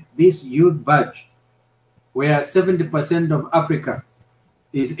cultivate this youth badge, where 70% of Africa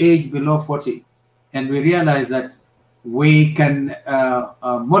is aged below 40, and we realize that we can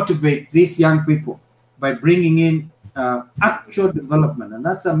motivate these young people by bringing in actual development, and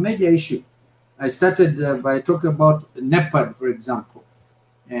that's a major issue. I started by talking about NEPAD, for example,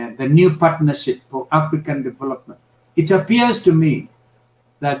 the new partnership for African development. It appears to me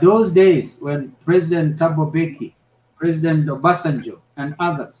that those days when President Thabo Mbeki, President Obasanjo, and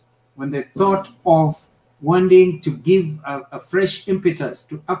others, when they thought of wanting to give a fresh impetus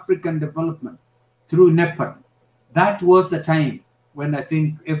to African development through NEPAD, that was the time when I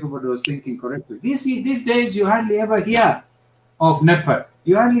think everybody was thinking correctly. These days, you hardly ever hear of NEPAD.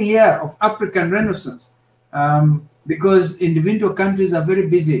 You hardly hear of African Renaissance because individual countries are very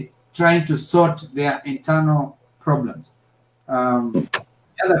busy trying to sort their internal problems. The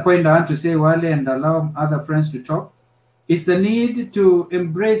other point I want to say, Wale, and allow other friends to talk, is the need to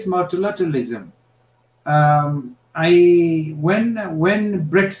embrace multilateralism. When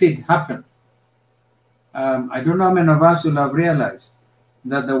Brexit happened, I don't know how many of us will have realized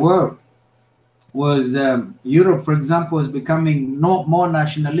that the world was, Europe, for example, was becoming more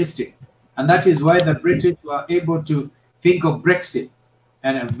nationalistic. And that is why the British were able to think of Brexit,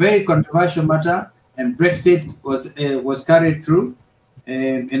 and a very controversial matter, and Brexit was carried through.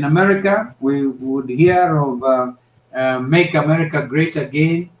 In America, we would hear of Make America Great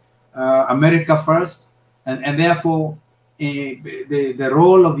Again, America First, and therefore the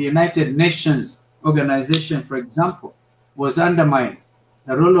role of the United Nations organization, for example, was undermined.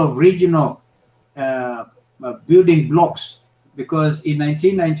 the role of regional building blocks, because in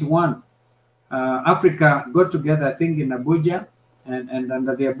 1991, Africa got together, I think, in Abuja, and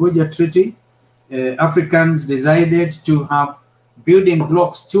under the Abuja Treaty, Africans decided to have building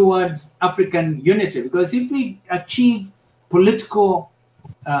blocks towards African unity. Because if we achieve political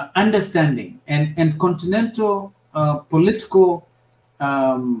understanding and continental political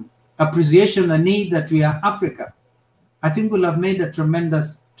appreciation the need that we are Africa, I think we'll have made a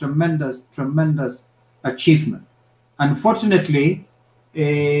tremendous achievement. Unfortunately,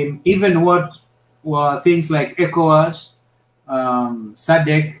 even what were things like ECOWAS,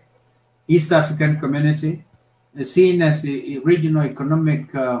 SADC, East African Community, seen as a regional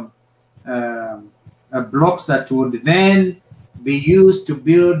economic blocks that would then be used to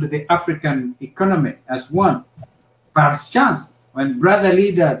build the African economy as one. Per chance, when brother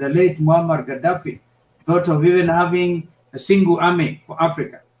leader, the late Muammar Gaddafi, thought of even having a single army for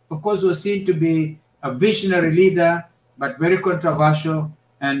Africa. Of course, was seen to be a visionary leader, but very controversial,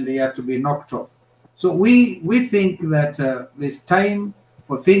 and they had to be knocked off. So we think that there's time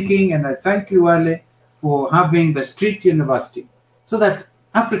for thinking, and I thank you, Wale, for having the Street University, so that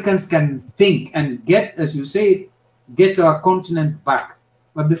Africans can think and get, as you say, get our continent back.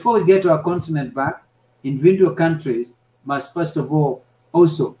 But before we get our continent back, individual countries must first of all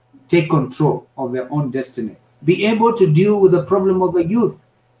also take control of their own destiny, be able to deal with the problem of the youth,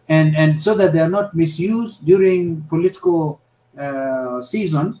 and so that they are not misused during political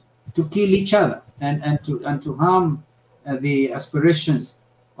seasons to kill each other and to harm the aspirations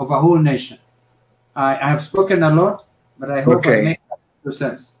of a whole nation. I have spoken a lot, but I hope I make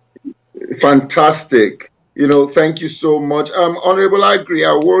sense. Fantastic. You know, thank you so much. Honorable Agri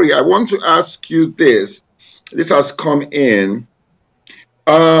Awori, I want to ask you this. This has come in.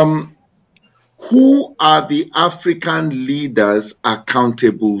 Who are the African leaders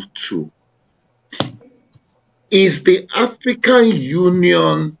accountable to? Is the African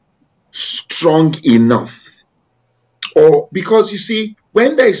Union strong enough? Or because you see,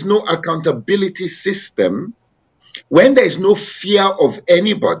 when there is no accountability system, when there is no fear of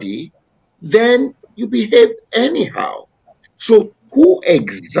anybody, then you behave anyhow. So who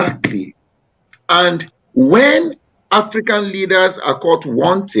exactly? And when African leaders are caught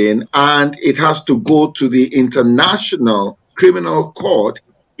wanting and it has to go to the International Criminal Court,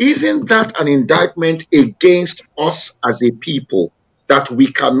 isn't that an indictment against us as a people that we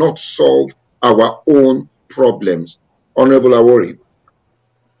cannot solve our own problems? Honorable Awori.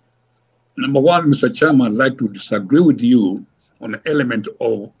 Number one, Mr. Chairman, I'd like to disagree with you on the element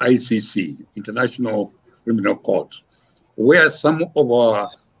of ICC, International Criminal Court, where some of our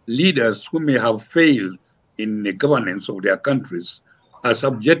leaders who may have failed in the governance of their countries are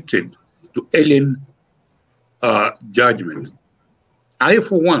subjected to alien judgment. I,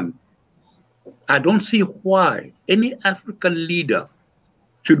 for one, I don't see why any African leader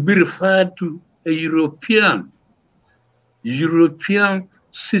should be referred to a European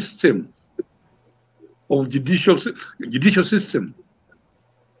system of judicial system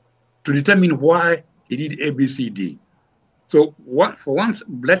to determine why he did ABCD. So for once,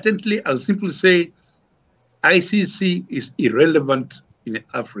 blatantly, I'll simply say ICC is irrelevant in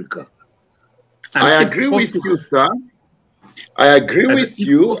Africa. And I agree with you, sir. I agree with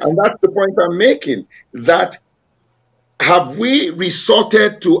you, and that's the point I'm making, that have we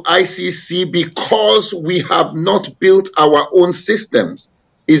resorted to ICC because we have not built our own systems?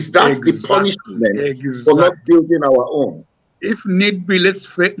 Is that the punishment for not building our own? If need be,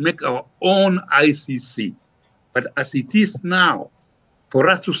 let's make our own ICC. But as it is now, for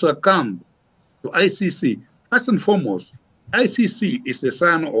us to succumb to ICC, first and foremost, ICC is the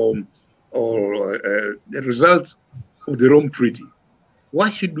son or the result of the Rome Treaty. Why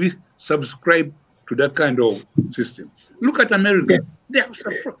should we subscribe to that kind of system? Look at America. They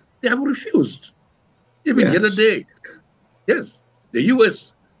have refused. Even the other day. Yes, the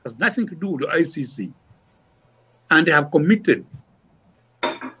US has nothing to do with the ICC. And they have committed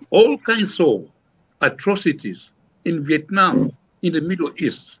all kinds of atrocities in Vietnam, in the Middle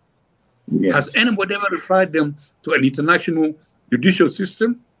East. Yes. Has anybody ever referred them to an international judicial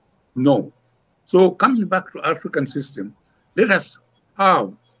system? No. So coming back to African system, let us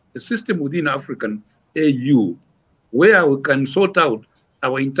have a system within African AU where we can sort out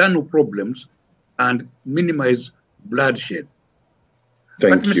our internal problems and minimize bloodshed.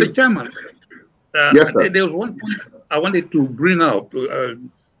 Thank you. Mr. Chairman, yes, sir. There was one point I wanted to bring out,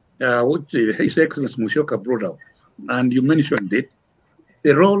 which His Excellency Musyoka brought up, and you mentioned it,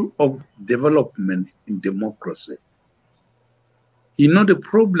 the role of development in democracy. You know, the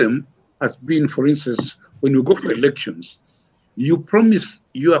problem has been, for instance, when you go for elections, You promise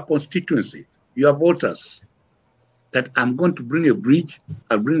your constituency, your voters, that I'm going to bring a bridge,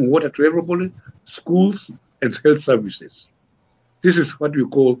 I'll bring water to everybody, schools, and health services. This is what we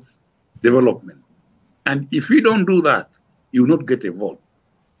call development. And if you don't do that, you will not get a vote.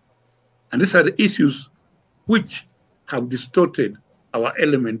 And these are the issues which have distorted our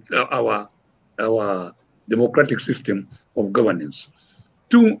our democratic system of governance.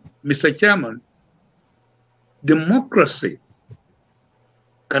 To Mr. Chairman, democracy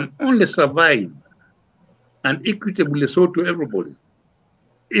can only survive and equitably so to everybody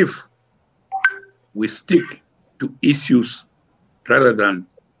if we stick to issues rather than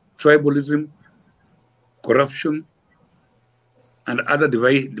tribalism, corruption, and other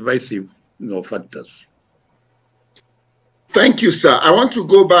divisive factors. Thank you, sir. I want to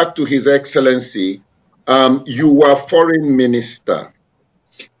go back to His Excellency. You were foreign minister,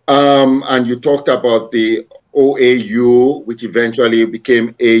 and you talked about the OAU, which eventually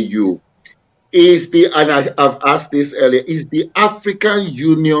became AU. And I've asked this earlier, is the African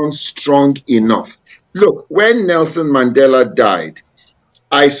Union strong enough? Look, when Nelson Mandela died,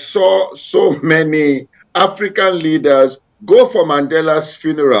 I saw so many African leaders go for Mandela's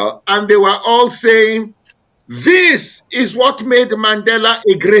funeral, and they were all saying, this is what made Mandela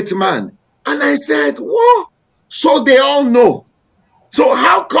a great man. And I said, whoa, so they all know. So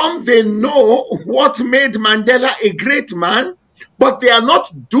how come they know what made Mandela a great man, but they are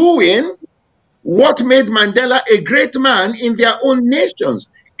not doing what made Mandela a great man in their own nations?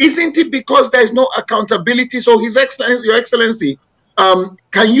 Isn't it because there is no accountability? So His Excellency, Your Excellency,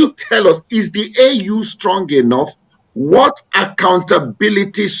 can you tell us, is the AU strong enough? What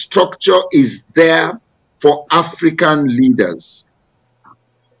accountability structure is there for African leaders?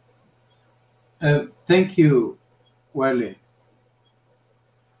 Thank you, Wale.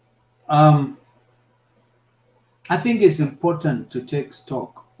 I think it's important to take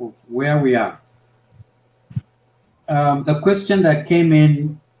stock of where we are. The question that came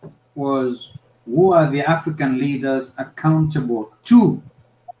in was, who are the African leaders accountable to?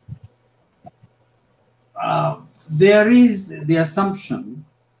 There is the assumption,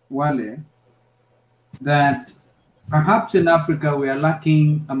 Wale, that perhaps in Africa we are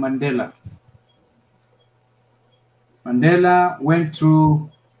lacking a Mandela. Mandela went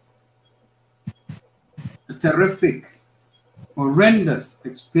through a terrific, horrendous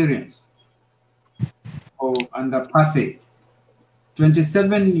experience under apartheid,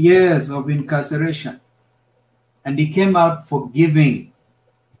 27 years of incarceration, and he came out forgiving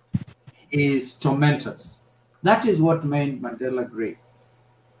his tormentors. That is what made Mandela great.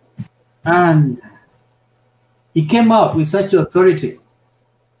 And he came out with such authority.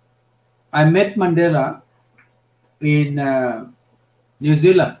 I met Mandela in New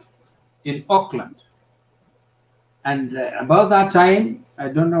Zealand, in Auckland. And about that time, I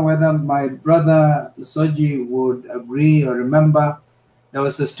don't know whether my brother Soji would agree or remember, there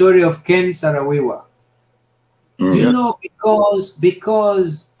was a story of Ken Saro-Wiwa. Do you know,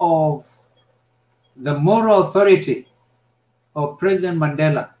 because of the moral authority of President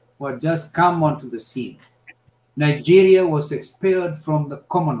Mandela, who had just come onto the scene, Nigeria was expelled from the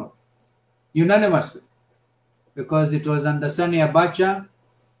Commonwealth unanimously, because it was under Sani Abacha.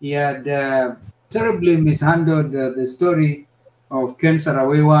 He had terribly mishandled the story of Ken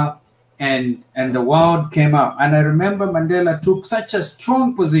Saro-Wiwa, and the world came out. And I remember Mandela took such a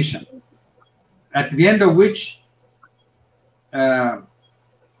strong position, at the end of which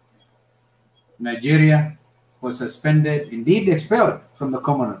Nigeria was suspended, indeed expelled from the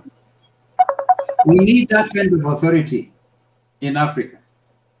Commonwealth. We need that kind of authority in Africa.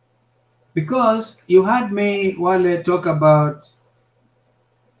 Because you had me, Wale, talk about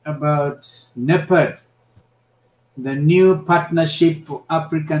NEPAD, the new Partnership for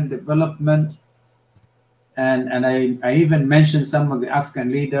African Development, and I even mentioned some of the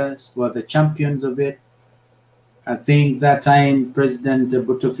African leaders who are the champions of it. I think that time President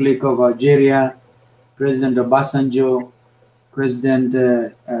Bouteflika of Algeria, President Obasanjo, President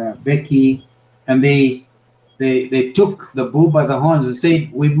Beki, and they took the bull by the horns and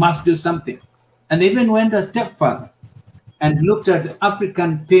said, we must do something. And they even went a step further and looked at the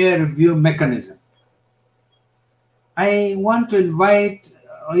African peer review mechanism. I want to invite,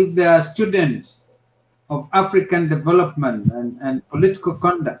 if there are students of African development and political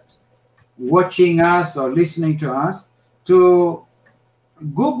conduct watching us or listening to us, to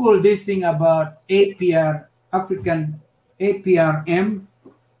Google this thing about APRM,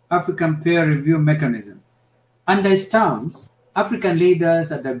 African Peer Review Mechanism. Under its terms, African leaders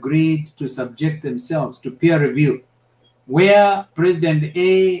had agreed to subject themselves to peer review, where President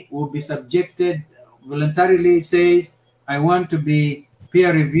A will be subjected, voluntarily says, I want to be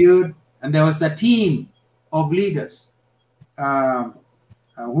peer reviewed. And there was a team of leaders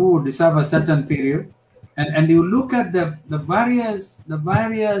who would serve a certain period. And you look at the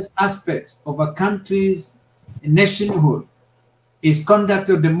various aspects of a country's nationhood, its conduct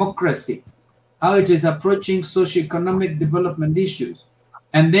of democracy, how it is approaching socio-economic development issues.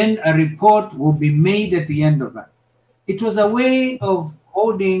 And then a report will be made at the end of that. It was a way of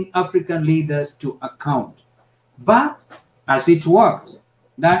holding African leaders to account. But as it worked,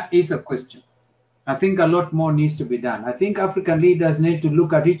 that is a question. I think a lot more needs to be done. I think African leaders need to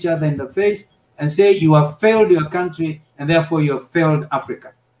look at each other in the face and say, you have failed your country and therefore you have failed Africa.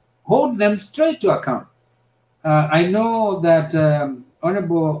 Hold them straight to account. I know that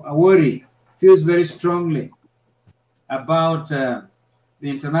Honorable Awori feels very strongly about the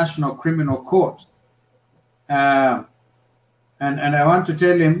International Criminal Court. And I want to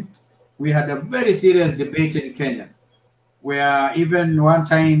tell him, we had a very serious debate in Kenya, where even one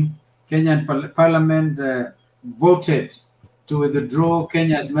time Kenyan Parliament voted to withdraw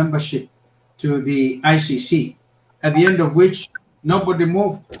Kenya's membership to the ICC, at the end of which nobody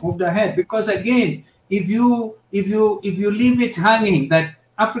moved ahead. Because again, if you leave it hanging that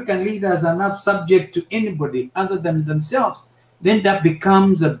African leaders are not subject to anybody other than themselves, then that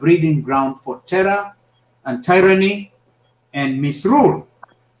becomes a breeding ground for terror and tyranny and misrule.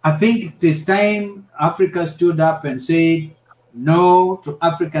 I think it is time Africa stood up and said no to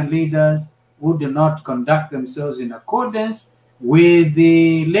African leaders who do not conduct themselves in accordance with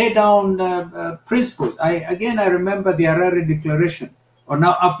the laid down principles. I remember the Harare Declaration on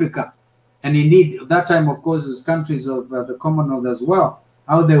now Africa. And indeed, at that time, of course, as countries of the Commonwealth as well,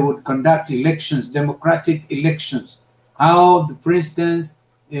 how they would conduct elections, democratic elections. How, for instance,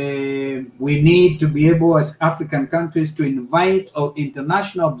 we need to be able as African countries to invite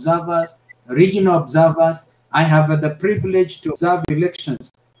international observers, regional observers. I have had the privilege to observe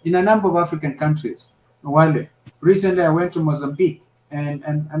elections in a number of African countries. Recently, I went to Mozambique and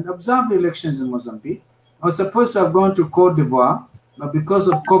observed elections in Mozambique. I was supposed to have gone to Cote d'Ivoire, but because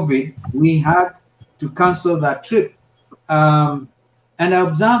of COVID, we had to cancel that trip. And I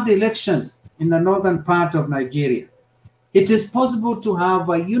observed elections in the northern part of Nigeria. It is possible to have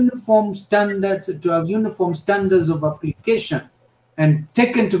a uniform standards, of application, and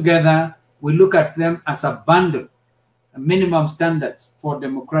taken together, we look at them as a bundle, minimum standards for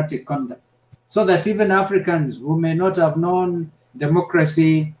democratic conduct, so that even Africans who may not have known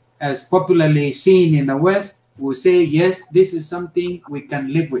democracy as popularly seen in the West will say, yes, this is something we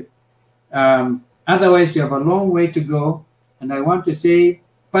can live with. Otherwise, we have a long way to go. And I want to say,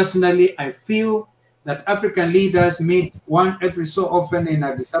 personally, I feel that African leaders meet every so often in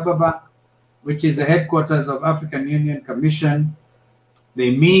Addis Ababa, which is the headquarters of African Union Commission.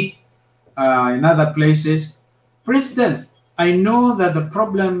 They meet in other places. For instance, I know that the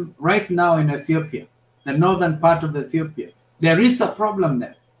problem right now in Ethiopia, the northern part of Ethiopia, there is a problem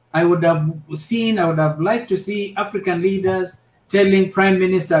there. I would have liked to see African leaders telling Prime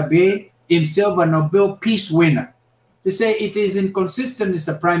Minister Abiy, himself a Nobel Peace winner, to say it is inconsistent,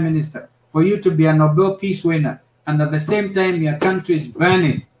 Mr. Prime Minister, for you to be a Nobel Peace winner and at the same time your country is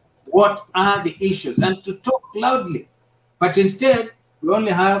burning. What are the issues? And to talk loudly. But instead, we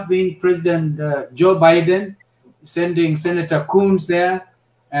only have President Joe Biden sending Senator Coons there.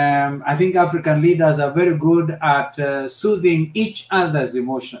 I think African leaders are very good at soothing each other's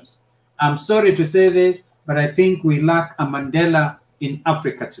emotions. I'm sorry to say this, but I think we lack a Mandela in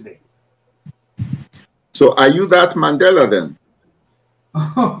Africa today. So are you that Mandela then?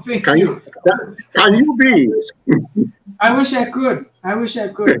 Oh, thank you. Can you be? I wish I could. I wish I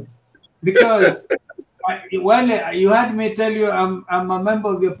could. Because, you had me tell you I'm a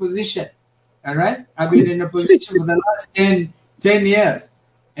member of the opposition. All right? I've been in opposition for the last 10 years.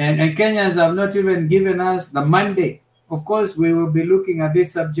 And Kenyans have not even given us the mandate. Of course, we will be looking at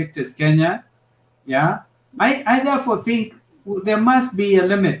this subject as Kenya. Yeah. I therefore think there must be a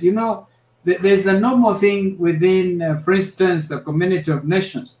limit. You know, there's a normal thing within, for instance, the Community of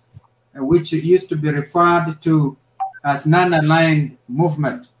Nations, which used to be referred to as non-aligned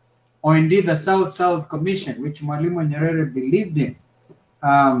movement, or indeed the South-South Commission, which Mwalimu Nyerere believed in.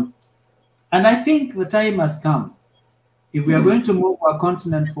 And I think the time has come. If we are going to move our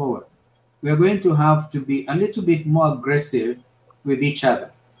continent forward, we are going to have to be a little bit more aggressive with each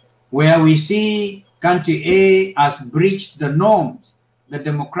other. Where we see country A has breached the norms, the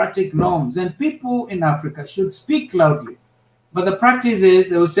democratic norms, and people in Africa should speak loudly. But the practice is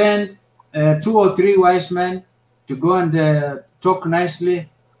they will send 2 or 3 wise men to go and talk nicely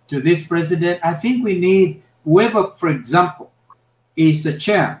to this president. I think we need whoever, for example, is the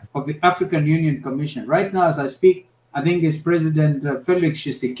chair of the African Union Commission. Right now, as I speak, I think it's President Felix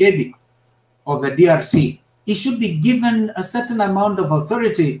Tshisekedi of the DRC. He should be given a certain amount of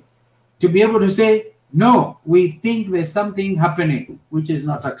authority to be able to say, no, we think there's something happening which is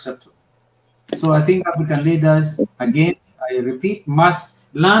not acceptable. So I think African leaders, again, I repeat, must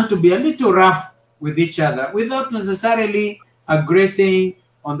learn to be a little rough with each other without necessarily aggressing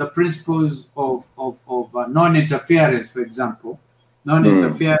on the principles of non-interference, for example.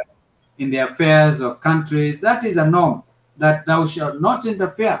 Non-interference in the affairs of countries. That is a norm, that thou shalt not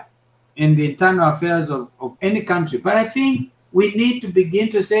interfere in the internal affairs of any country. But I think we need to begin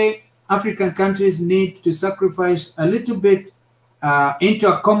to say African countries need to sacrifice a little bit into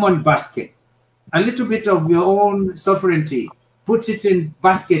a common basket. A little bit of your own sovereignty, puts it in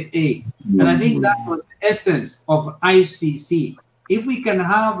basket A. And I think that was the essence of ICC. If we can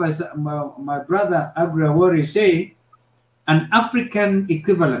have, as my brother Agrawari say, an African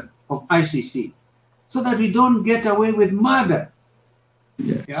equivalent of ICC, so that we don't get away with murder.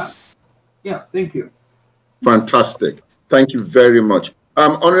 Yes. Yeah, thank you. Fantastic. Thank you very much.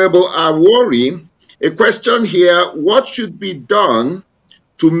 Honorable Awori, a question here: what should be done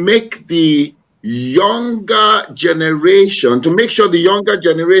to make the younger generation, to make sure the younger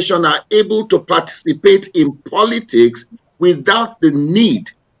generation are able to participate in politics without the need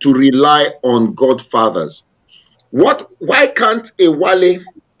to rely on godfathers? Why can't a Wale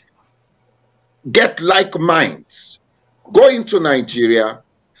get like minds, go into Nigeria,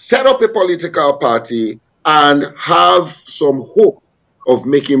 set up a political party, and have some hope of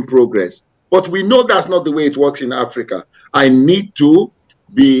making progress? But we know that's not the way it works in Africa. I need to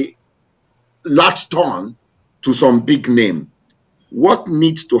be latched on to some big name. What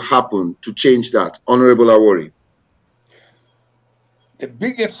needs to happen to change that, Honorable Awori? The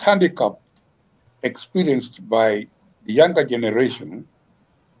biggest handicap experienced by the younger generation,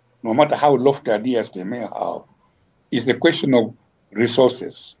 no matter how lofty ideas they may have, is the question of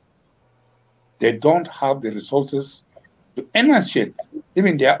resources. They don't have the resources to enunciate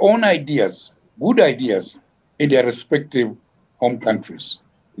even their own ideas, good ideas, in their respective home countries,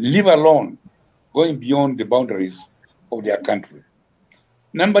 leave alone going beyond the boundaries of their country.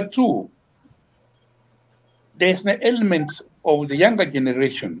 Number two, there's an element of the younger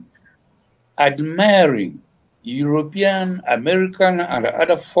generation admiring European, American, and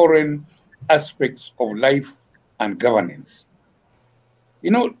other foreign aspects of life and governance.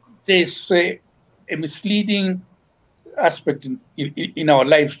 You know, there's a misleading aspect in our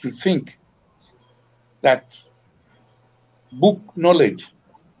lives to think that book knowledge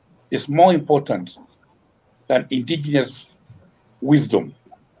is more important than indigenous wisdom,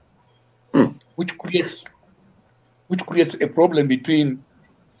 which creates a problem between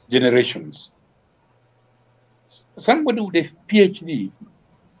generations. Somebody with a PhD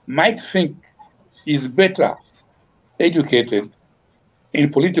might think is better educated in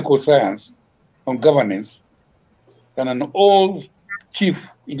political science and governance than an old chief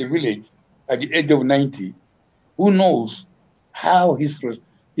in the village at the age of 90 who knows how his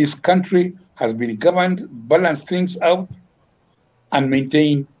country has been governed, balanced things out, and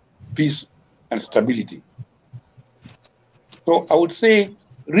maintained peace and stability. So I would say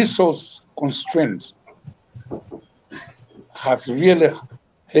resource constraints has really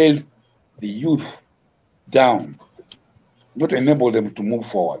held the youth down, not enabled them to move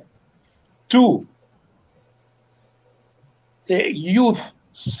forward. Two, the youth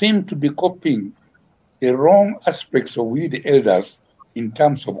seem to be copying the wrong aspects of we, the elders, in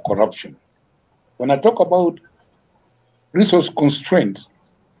terms of corruption. When I talk about resource constraint,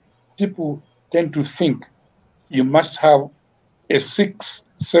 people tend to think you must have a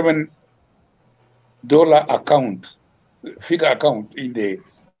 $6-7 account, figure account in the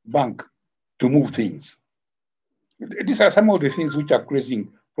bank to move things. These are some of the things which are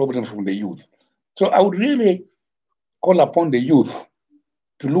creating problems from the youth. So I would really call upon the youth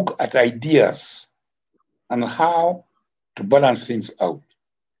to look at ideas and how to balance things out.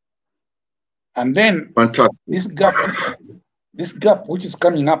 And then this gap which is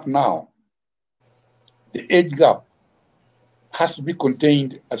coming up now, the age gap, has to be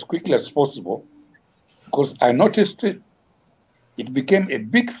contained as quickly as possible, because I noticed it became a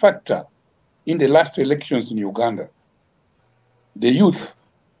big factor in the last elections in Uganda, the youth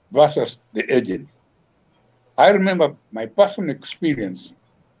versus the aged. I remember my personal experience.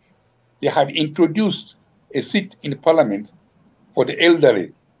 They had introduced a seat in parliament for the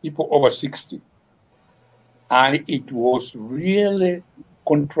elderly, people over 60. And it was really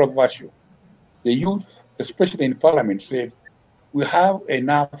controversial. The youth, especially in parliament, said, we have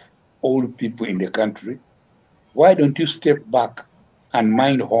enough old people in the country. Why don't you step back and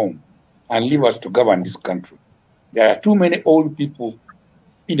mind home and leave us to govern this country? There are too many old people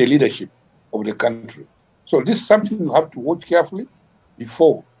in the leadership of the country. So this is something you have to watch carefully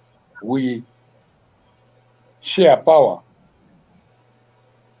before we share power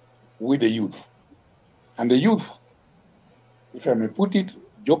with the youth. And the youth, if I may put it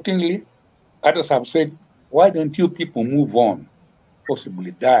jokingly, others have said, why don't you people move on,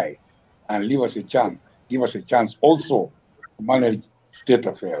 possibly die, and leave us a chance, give us a chance also to manage state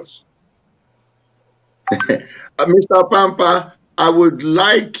affairs? Mr. Pampa, I would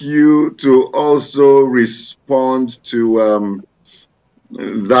like you to also respond to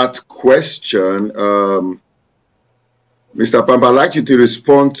that question. Mr. Pampa, I'd like you to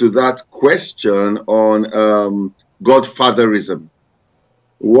respond to that question on godfatherism.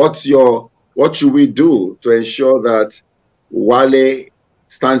 What should we do to ensure that Wale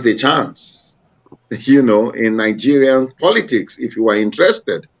stands a chance, you know, in Nigerian politics, if you are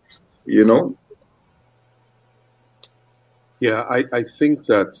interested, you know? Yeah, I think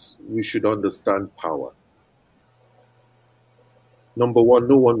that we should understand power. Number one,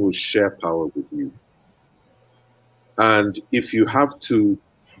 no one will share power with you. And if you have to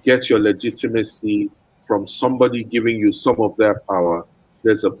get your legitimacy from somebody giving you some of their power,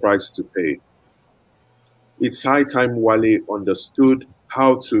 there's a price to pay. It's high time Wale understood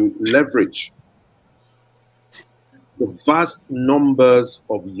how to leverage the vast numbers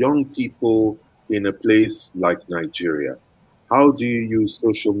of young people in a place like Nigeria. How do you use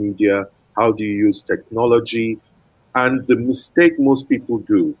social media? How do you use technology? And the mistake most people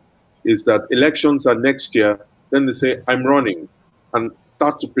do is that elections are next year, then they say, I'm running, and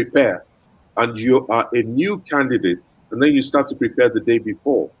start to prepare. And you are a new candidate, and then you start to prepare the day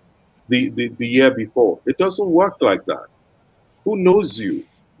before, the year before. It doesn't work like that. Who knows you?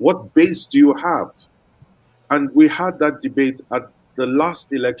 What base do you have? And we had that debate at the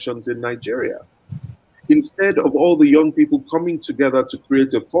last elections in Nigeria. Instead of all the young people coming together to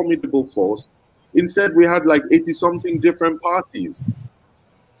create a formidable force, instead we had like 80-something different parties.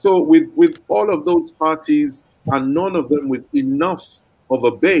 So with all of those parties and none of them with enough of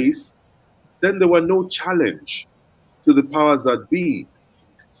a base, then there were no challenge to the powers that be.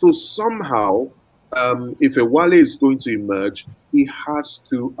 So somehow, if a Wale is going to emerge, he has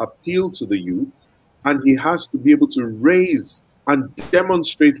to appeal to the youth, and he has to be able to raise and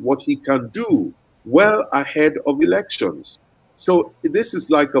demonstrate what he can do well ahead of elections. So this is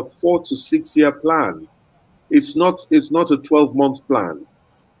like a 4 to 6 year plan. It's not a 12-month plan.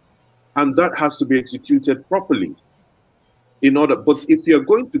 And that has to be executed properly in order. But if you're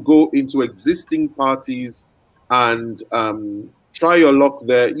going to go into existing parties and try your luck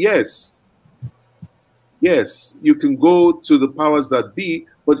there, yes, you can go to the powers that be,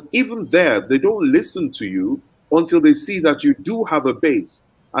 but even there, they don't listen to you until they see that you do have a base.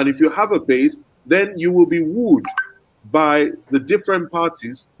 And if you have a base, then you will be wooed by the different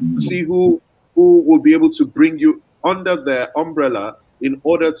parties to see who will be able to bring you under their umbrella in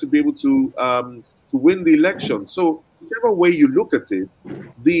order to be able to win the election. So whichever way you look at it,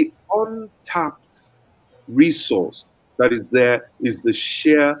 the untapped resource that is there is the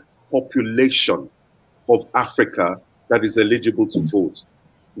sheer population of Africa that is eligible to vote.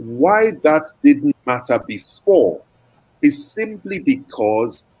 Why that didn't matter before is simply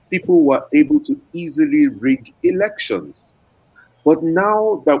because people were able to easily rig elections. But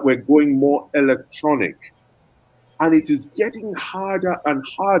now that we're going more electronic, and it is getting harder and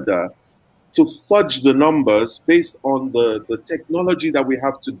harder to fudge the numbers based on the technology that we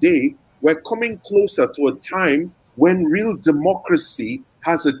have today, we're coming closer to a time when real democracy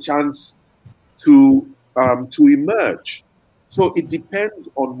has a chance to emerge. So it depends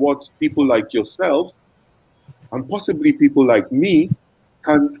on what people like yourself and possibly people like me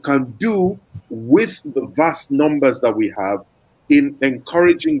can do with the vast numbers that we have in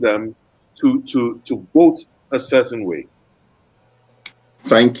encouraging them to vote a certain way.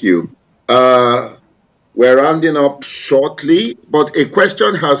 Thank you. We're rounding up shortly, but a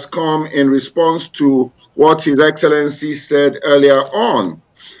question has come in response to what His Excellency said earlier on,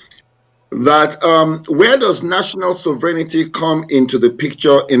 that where does national sovereignty come into the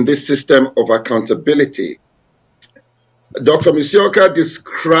picture in this system of accountability? Dr. Misioka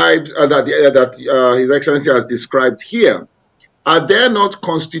described that His Excellency has described here. Are there not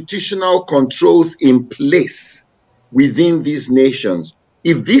constitutional controls in place within these nations?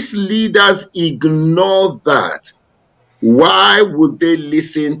 If these leaders ignore that, why would they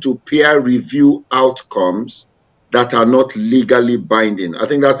listen to peer review outcomes that are not legally binding? I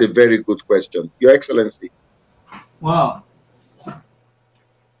think that's a very good question. Your Excellency. Wow.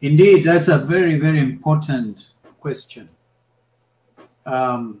 Indeed, that's a very, very important question.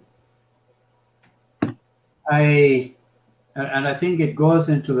 I think it goes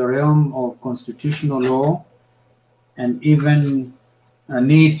into the realm of constitutional law, and even a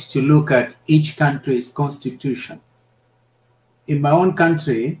need to look at each country's constitution. In my own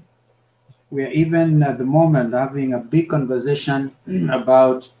country, we are even at the moment having a big conversation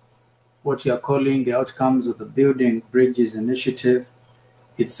about what you are calling the outcomes of the Building Bridges Initiative,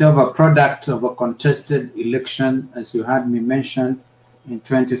 itself a product of a contested election, as you had me mention, in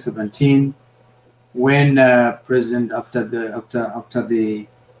 2017, when President, after the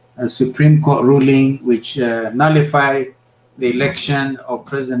Supreme Court ruling, which nullified the election of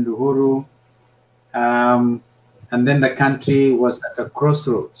President Uhuru, and then the country was at a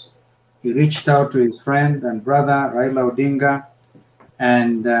crossroads. He reached out to his friend and brother, Raila Odinga,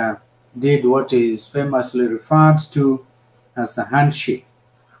 and did what is famously referred to as the handshake.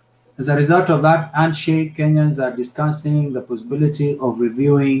 As a result of that handshake, Kenyans are discussing the possibility of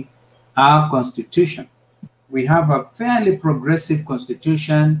reviewing our constitution. We have a fairly progressive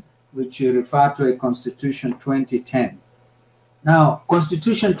constitution, which we refer to as Constitution 2010. Now,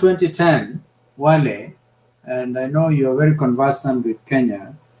 Constitution 2010, Wale, and I know you're very conversant with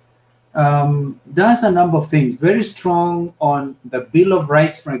Kenya, does a number of things. Very strong on the Bill of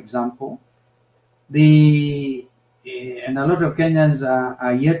Rights, for example. And a lot of Kenyans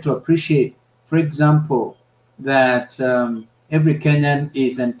are yet to appreciate, for example, that every Kenyan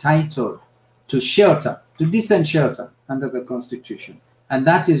is entitled to shelter, to decent shelter under the Constitution. And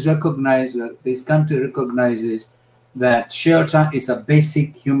that is recognized, this country recognizes that shelter is a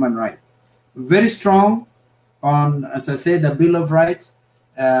basic human right. Very strong on, as I said, the Bill of Rights,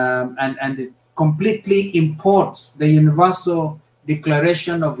 and it completely imports the Universal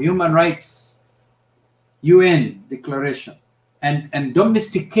Declaration of Human Rights, UN Declaration, and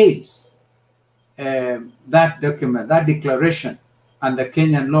domesticates that document, that declaration under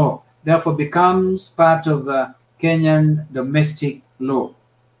Kenyan law, therefore becomes part of the Kenyan domestic law.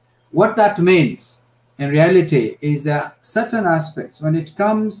 What that means in reality is that certain aspects, when it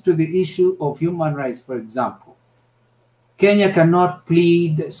comes to the issue of human rights, for example, Kenya cannot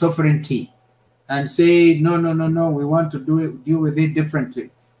plead sovereignty and say, no, we want to deal with it differently.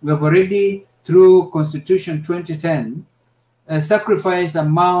 We have already, through Constitution 2010, sacrificed an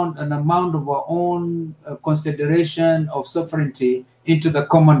amount of our own consideration of sovereignty into the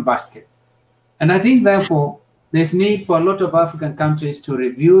common basket. And I think, therefore, there's need for a lot of African countries to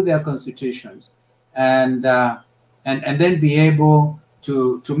review their constitutions and then be able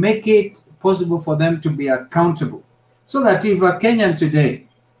to make it possible for them to be accountable. So that if a Kenyan today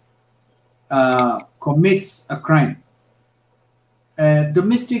commits a crime,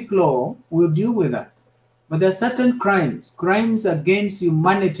 domestic law will deal with that. But there are certain crimes against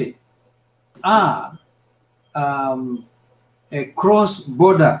humanity are a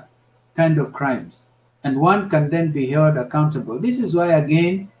cross-border kind of crimes, and one can then be held accountable. This is why,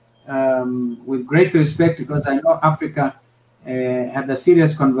 again, with great respect, because I know Africa had a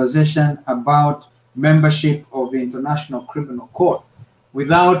serious conversation about membership of the International Criminal Court,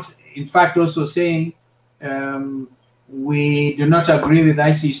 without, in fact, also saying we do not agree with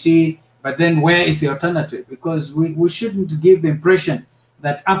ICC, but then where is the alternative? Because we shouldn't give the impression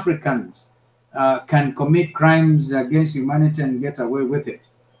that Africans can commit crimes against humanity and get away with it.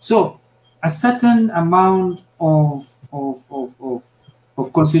 So a certain amount of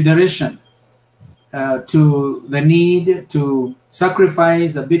consideration to the need to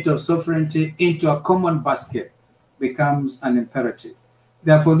sacrifice a bit of sovereignty into a common basket becomes an imperative.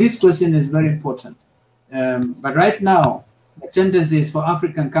 Therefore, this question is very important. But right now, the tendency is for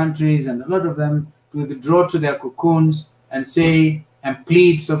African countries, and a lot of them, to withdraw to their cocoons and say and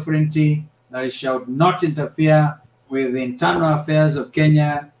plead sovereignty, that it shall not interfere with the internal affairs of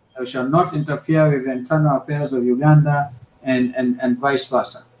Kenya, that it shall not interfere with the internal affairs of Uganda, and vice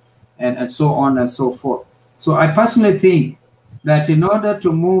versa, and so on and so forth. So I personally think that in order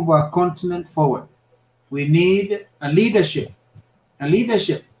to move our continent forward, we need a leadership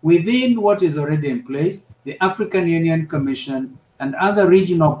within what is already in place, the African Union Commission and other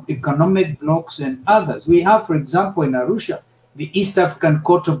regional economic blocs and others. We have, for example, in Arusha, the East African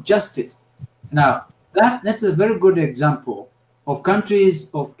Court of Justice. Now, that's a very good example of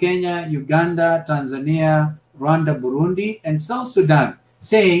countries of Kenya, Uganda, Tanzania, Rwanda, Burundi, and South Sudan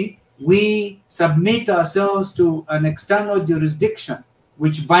saying we submit ourselves to an external jurisdiction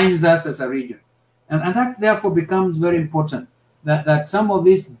which binds us as a region. And that therefore becomes very important, that some of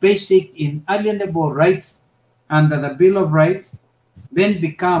these basic inalienable rights under the Bill of Rights then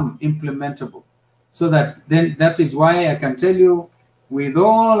become implementable. So that is why I can tell you, with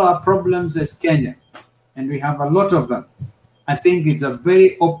all our problems as Kenya, and we have a lot of them, I think it's a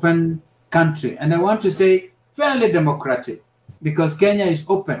very open country. And I want to say fairly democratic because Kenya is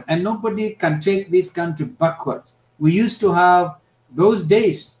open and nobody can take this country backwards. We used to have those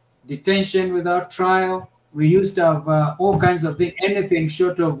days, detention without trial. We used to have all kinds of things, anything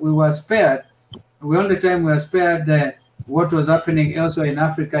short of we were spared. The only time we were spared what was happening elsewhere in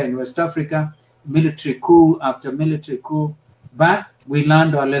Africa, in West Africa, military coup after military coup. But we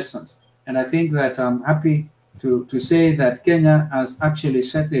learned our lessons. And I think that I'm happy to say that Kenya has actually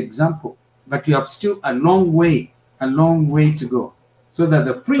set the example. But we have still a long way to go so that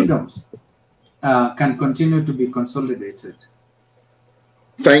the freedoms can continue to be consolidated.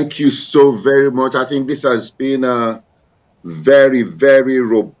 Thank you so very much. I think this has been a very, very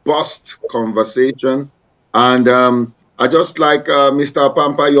robust conversation. And I just like Mr.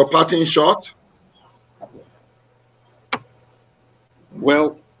 Pampa, your parting shot.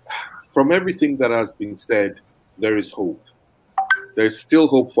 Well, from everything that has been said, there is hope. There's still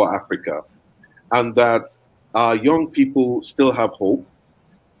hope for Africa, and that our young people still have hope,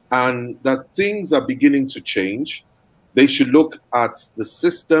 and that things are beginning to change. They should look at the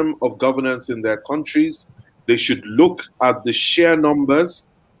system of governance in their countries. They should look at the sheer numbers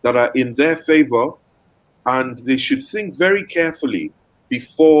that are in their favor, and they should think very carefully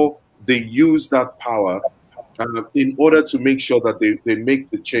before they use that power in order to make sure that they make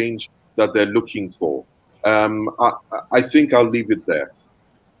the change that they're looking for. I think I'll leave it there.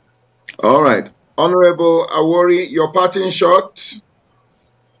 All right. Honorable Awori, your parting shot.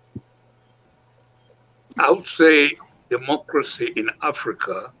 I would say democracy in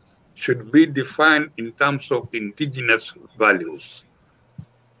Africa should be defined in terms of indigenous values.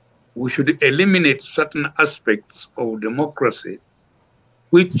 We should eliminate certain aspects of democracy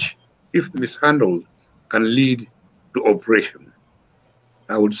which, if mishandled, can lead to oppression.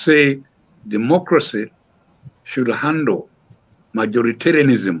 I would say democracy should handle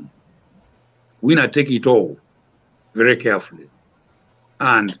majoritarianism, winner take it all, very carefully.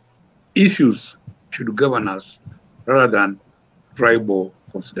 And issues should govern us rather than tribal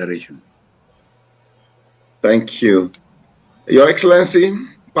consideration. Thank you. Your Excellency,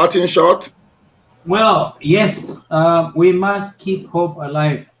 parting shot. Well, yes, we must keep hope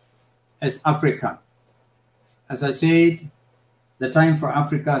alive as Africa. As I said, the time for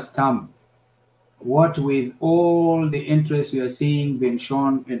Africa has come. What with all the interest we are seeing being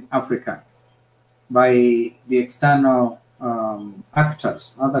shown in Africa by the external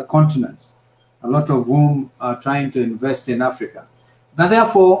actors, other continents, a lot of whom are trying to invest in Africa. But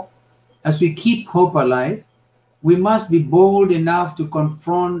therefore, as we keep hope alive, we must be bold enough to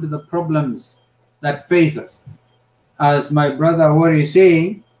confront the problems that face us. As my brother Awori is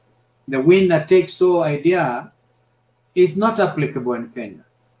saying, the winner takes all idea is not applicable in Kenya.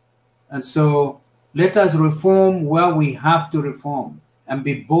 And so let us reform where we have to reform and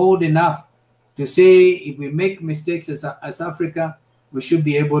be bold enough to say if we make mistakes as Africa, we should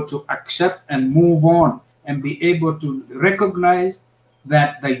be able to accept and move on and be able to recognize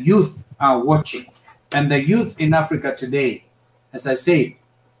that the youth are watching. And the youth in Africa today, as I say,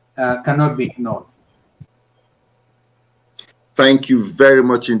 cannot be ignored. Thank you very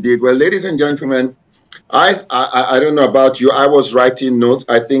much indeed. Well, ladies and gentlemen, I don't know about you. I was writing notes.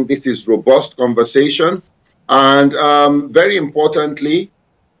 I think this is robust conversation. And very importantly,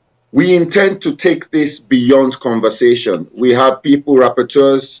 we intend to take this beyond conversation. We have people,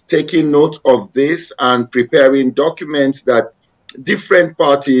 rapporteurs, taking note of this and preparing documents that different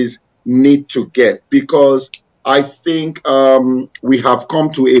parties need to get, because I think we have come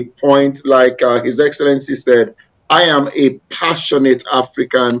to a point, like His Excellency said, I am a passionate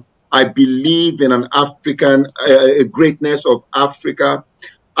African. I believe in an African, a greatness of Africa.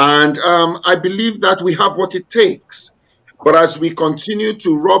 And I believe that we have what it takes. But as we continue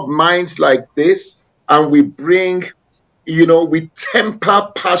to rub minds like this, and we bring, we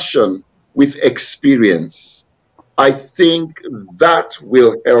temper passion with experience, I think that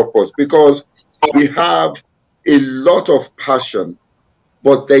will help us, because we have a lot of passion,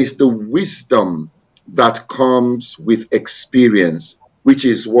 but there's the wisdom that comes with experience, which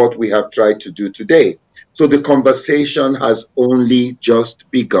is what we have tried to do today. So the conversation has only just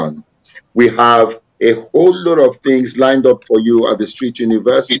begun. We have a whole lot of things lined up for you at the Street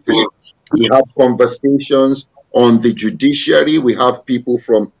University. We have conversations on the judiciary. We have people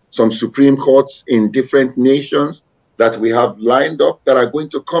from some Supreme Courts in different nations that we have lined up that are going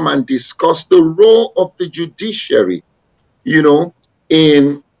to come and discuss the role of the judiciary,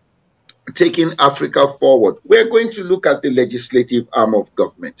 in taking Africa forward. We're going to look at the legislative arm of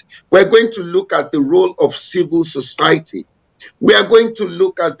government. We're going to look at the role of civil society. We are going to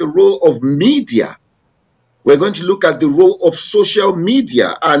look at the role of media. We're going to look at the role of social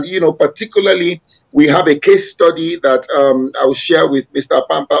media. And, particularly, we have a case study that I'll share with Mr.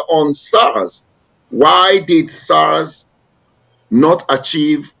 Pampa on SARS. Why did SARS not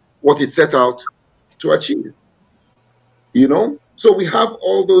achieve what it set out to achieve? So we have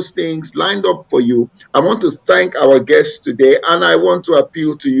all those things lined up for you. I want to thank our guests today, and I want to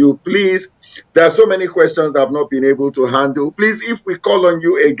appeal to you. Please, there are so many questions I've not been able to handle. Please, if we call on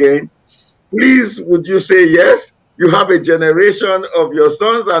you again, please, would you say yes? You have a generation of your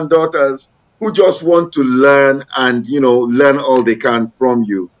sons and daughters who just want to learn and, learn all they can from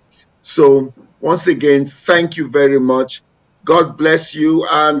you. So once again, thank you very much. God bless you.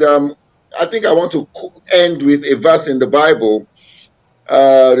 And I think I want to end with a verse in the Bible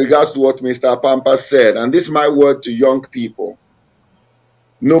regards to what Mr. Pampa said. And this is my word to young people.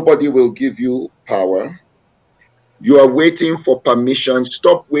 Nobody will give you power. You are waiting for permission.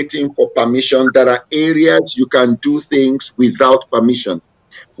 Stop waiting for permission. There are areas you can do things without permission.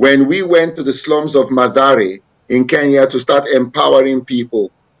 When we went to the slums of Mathare in Kenya to start empowering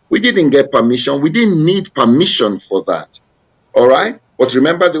people, we didn't get permission. We didn't need permission for that. All right? But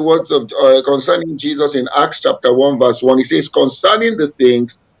remember the words of concerning Jesus in Acts chapter 1 verse 1. He says, concerning the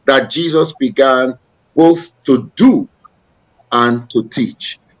things that Jesus began both to do and to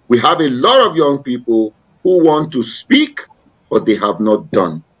teach. We have a lot of young people who want to speak, but they have not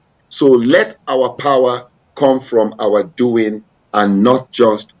done. So let our power come from our doing and not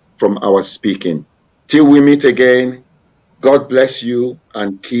just from our speaking. Till we meet again, God bless you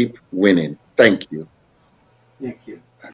and keep winning. Thank you. Thank you.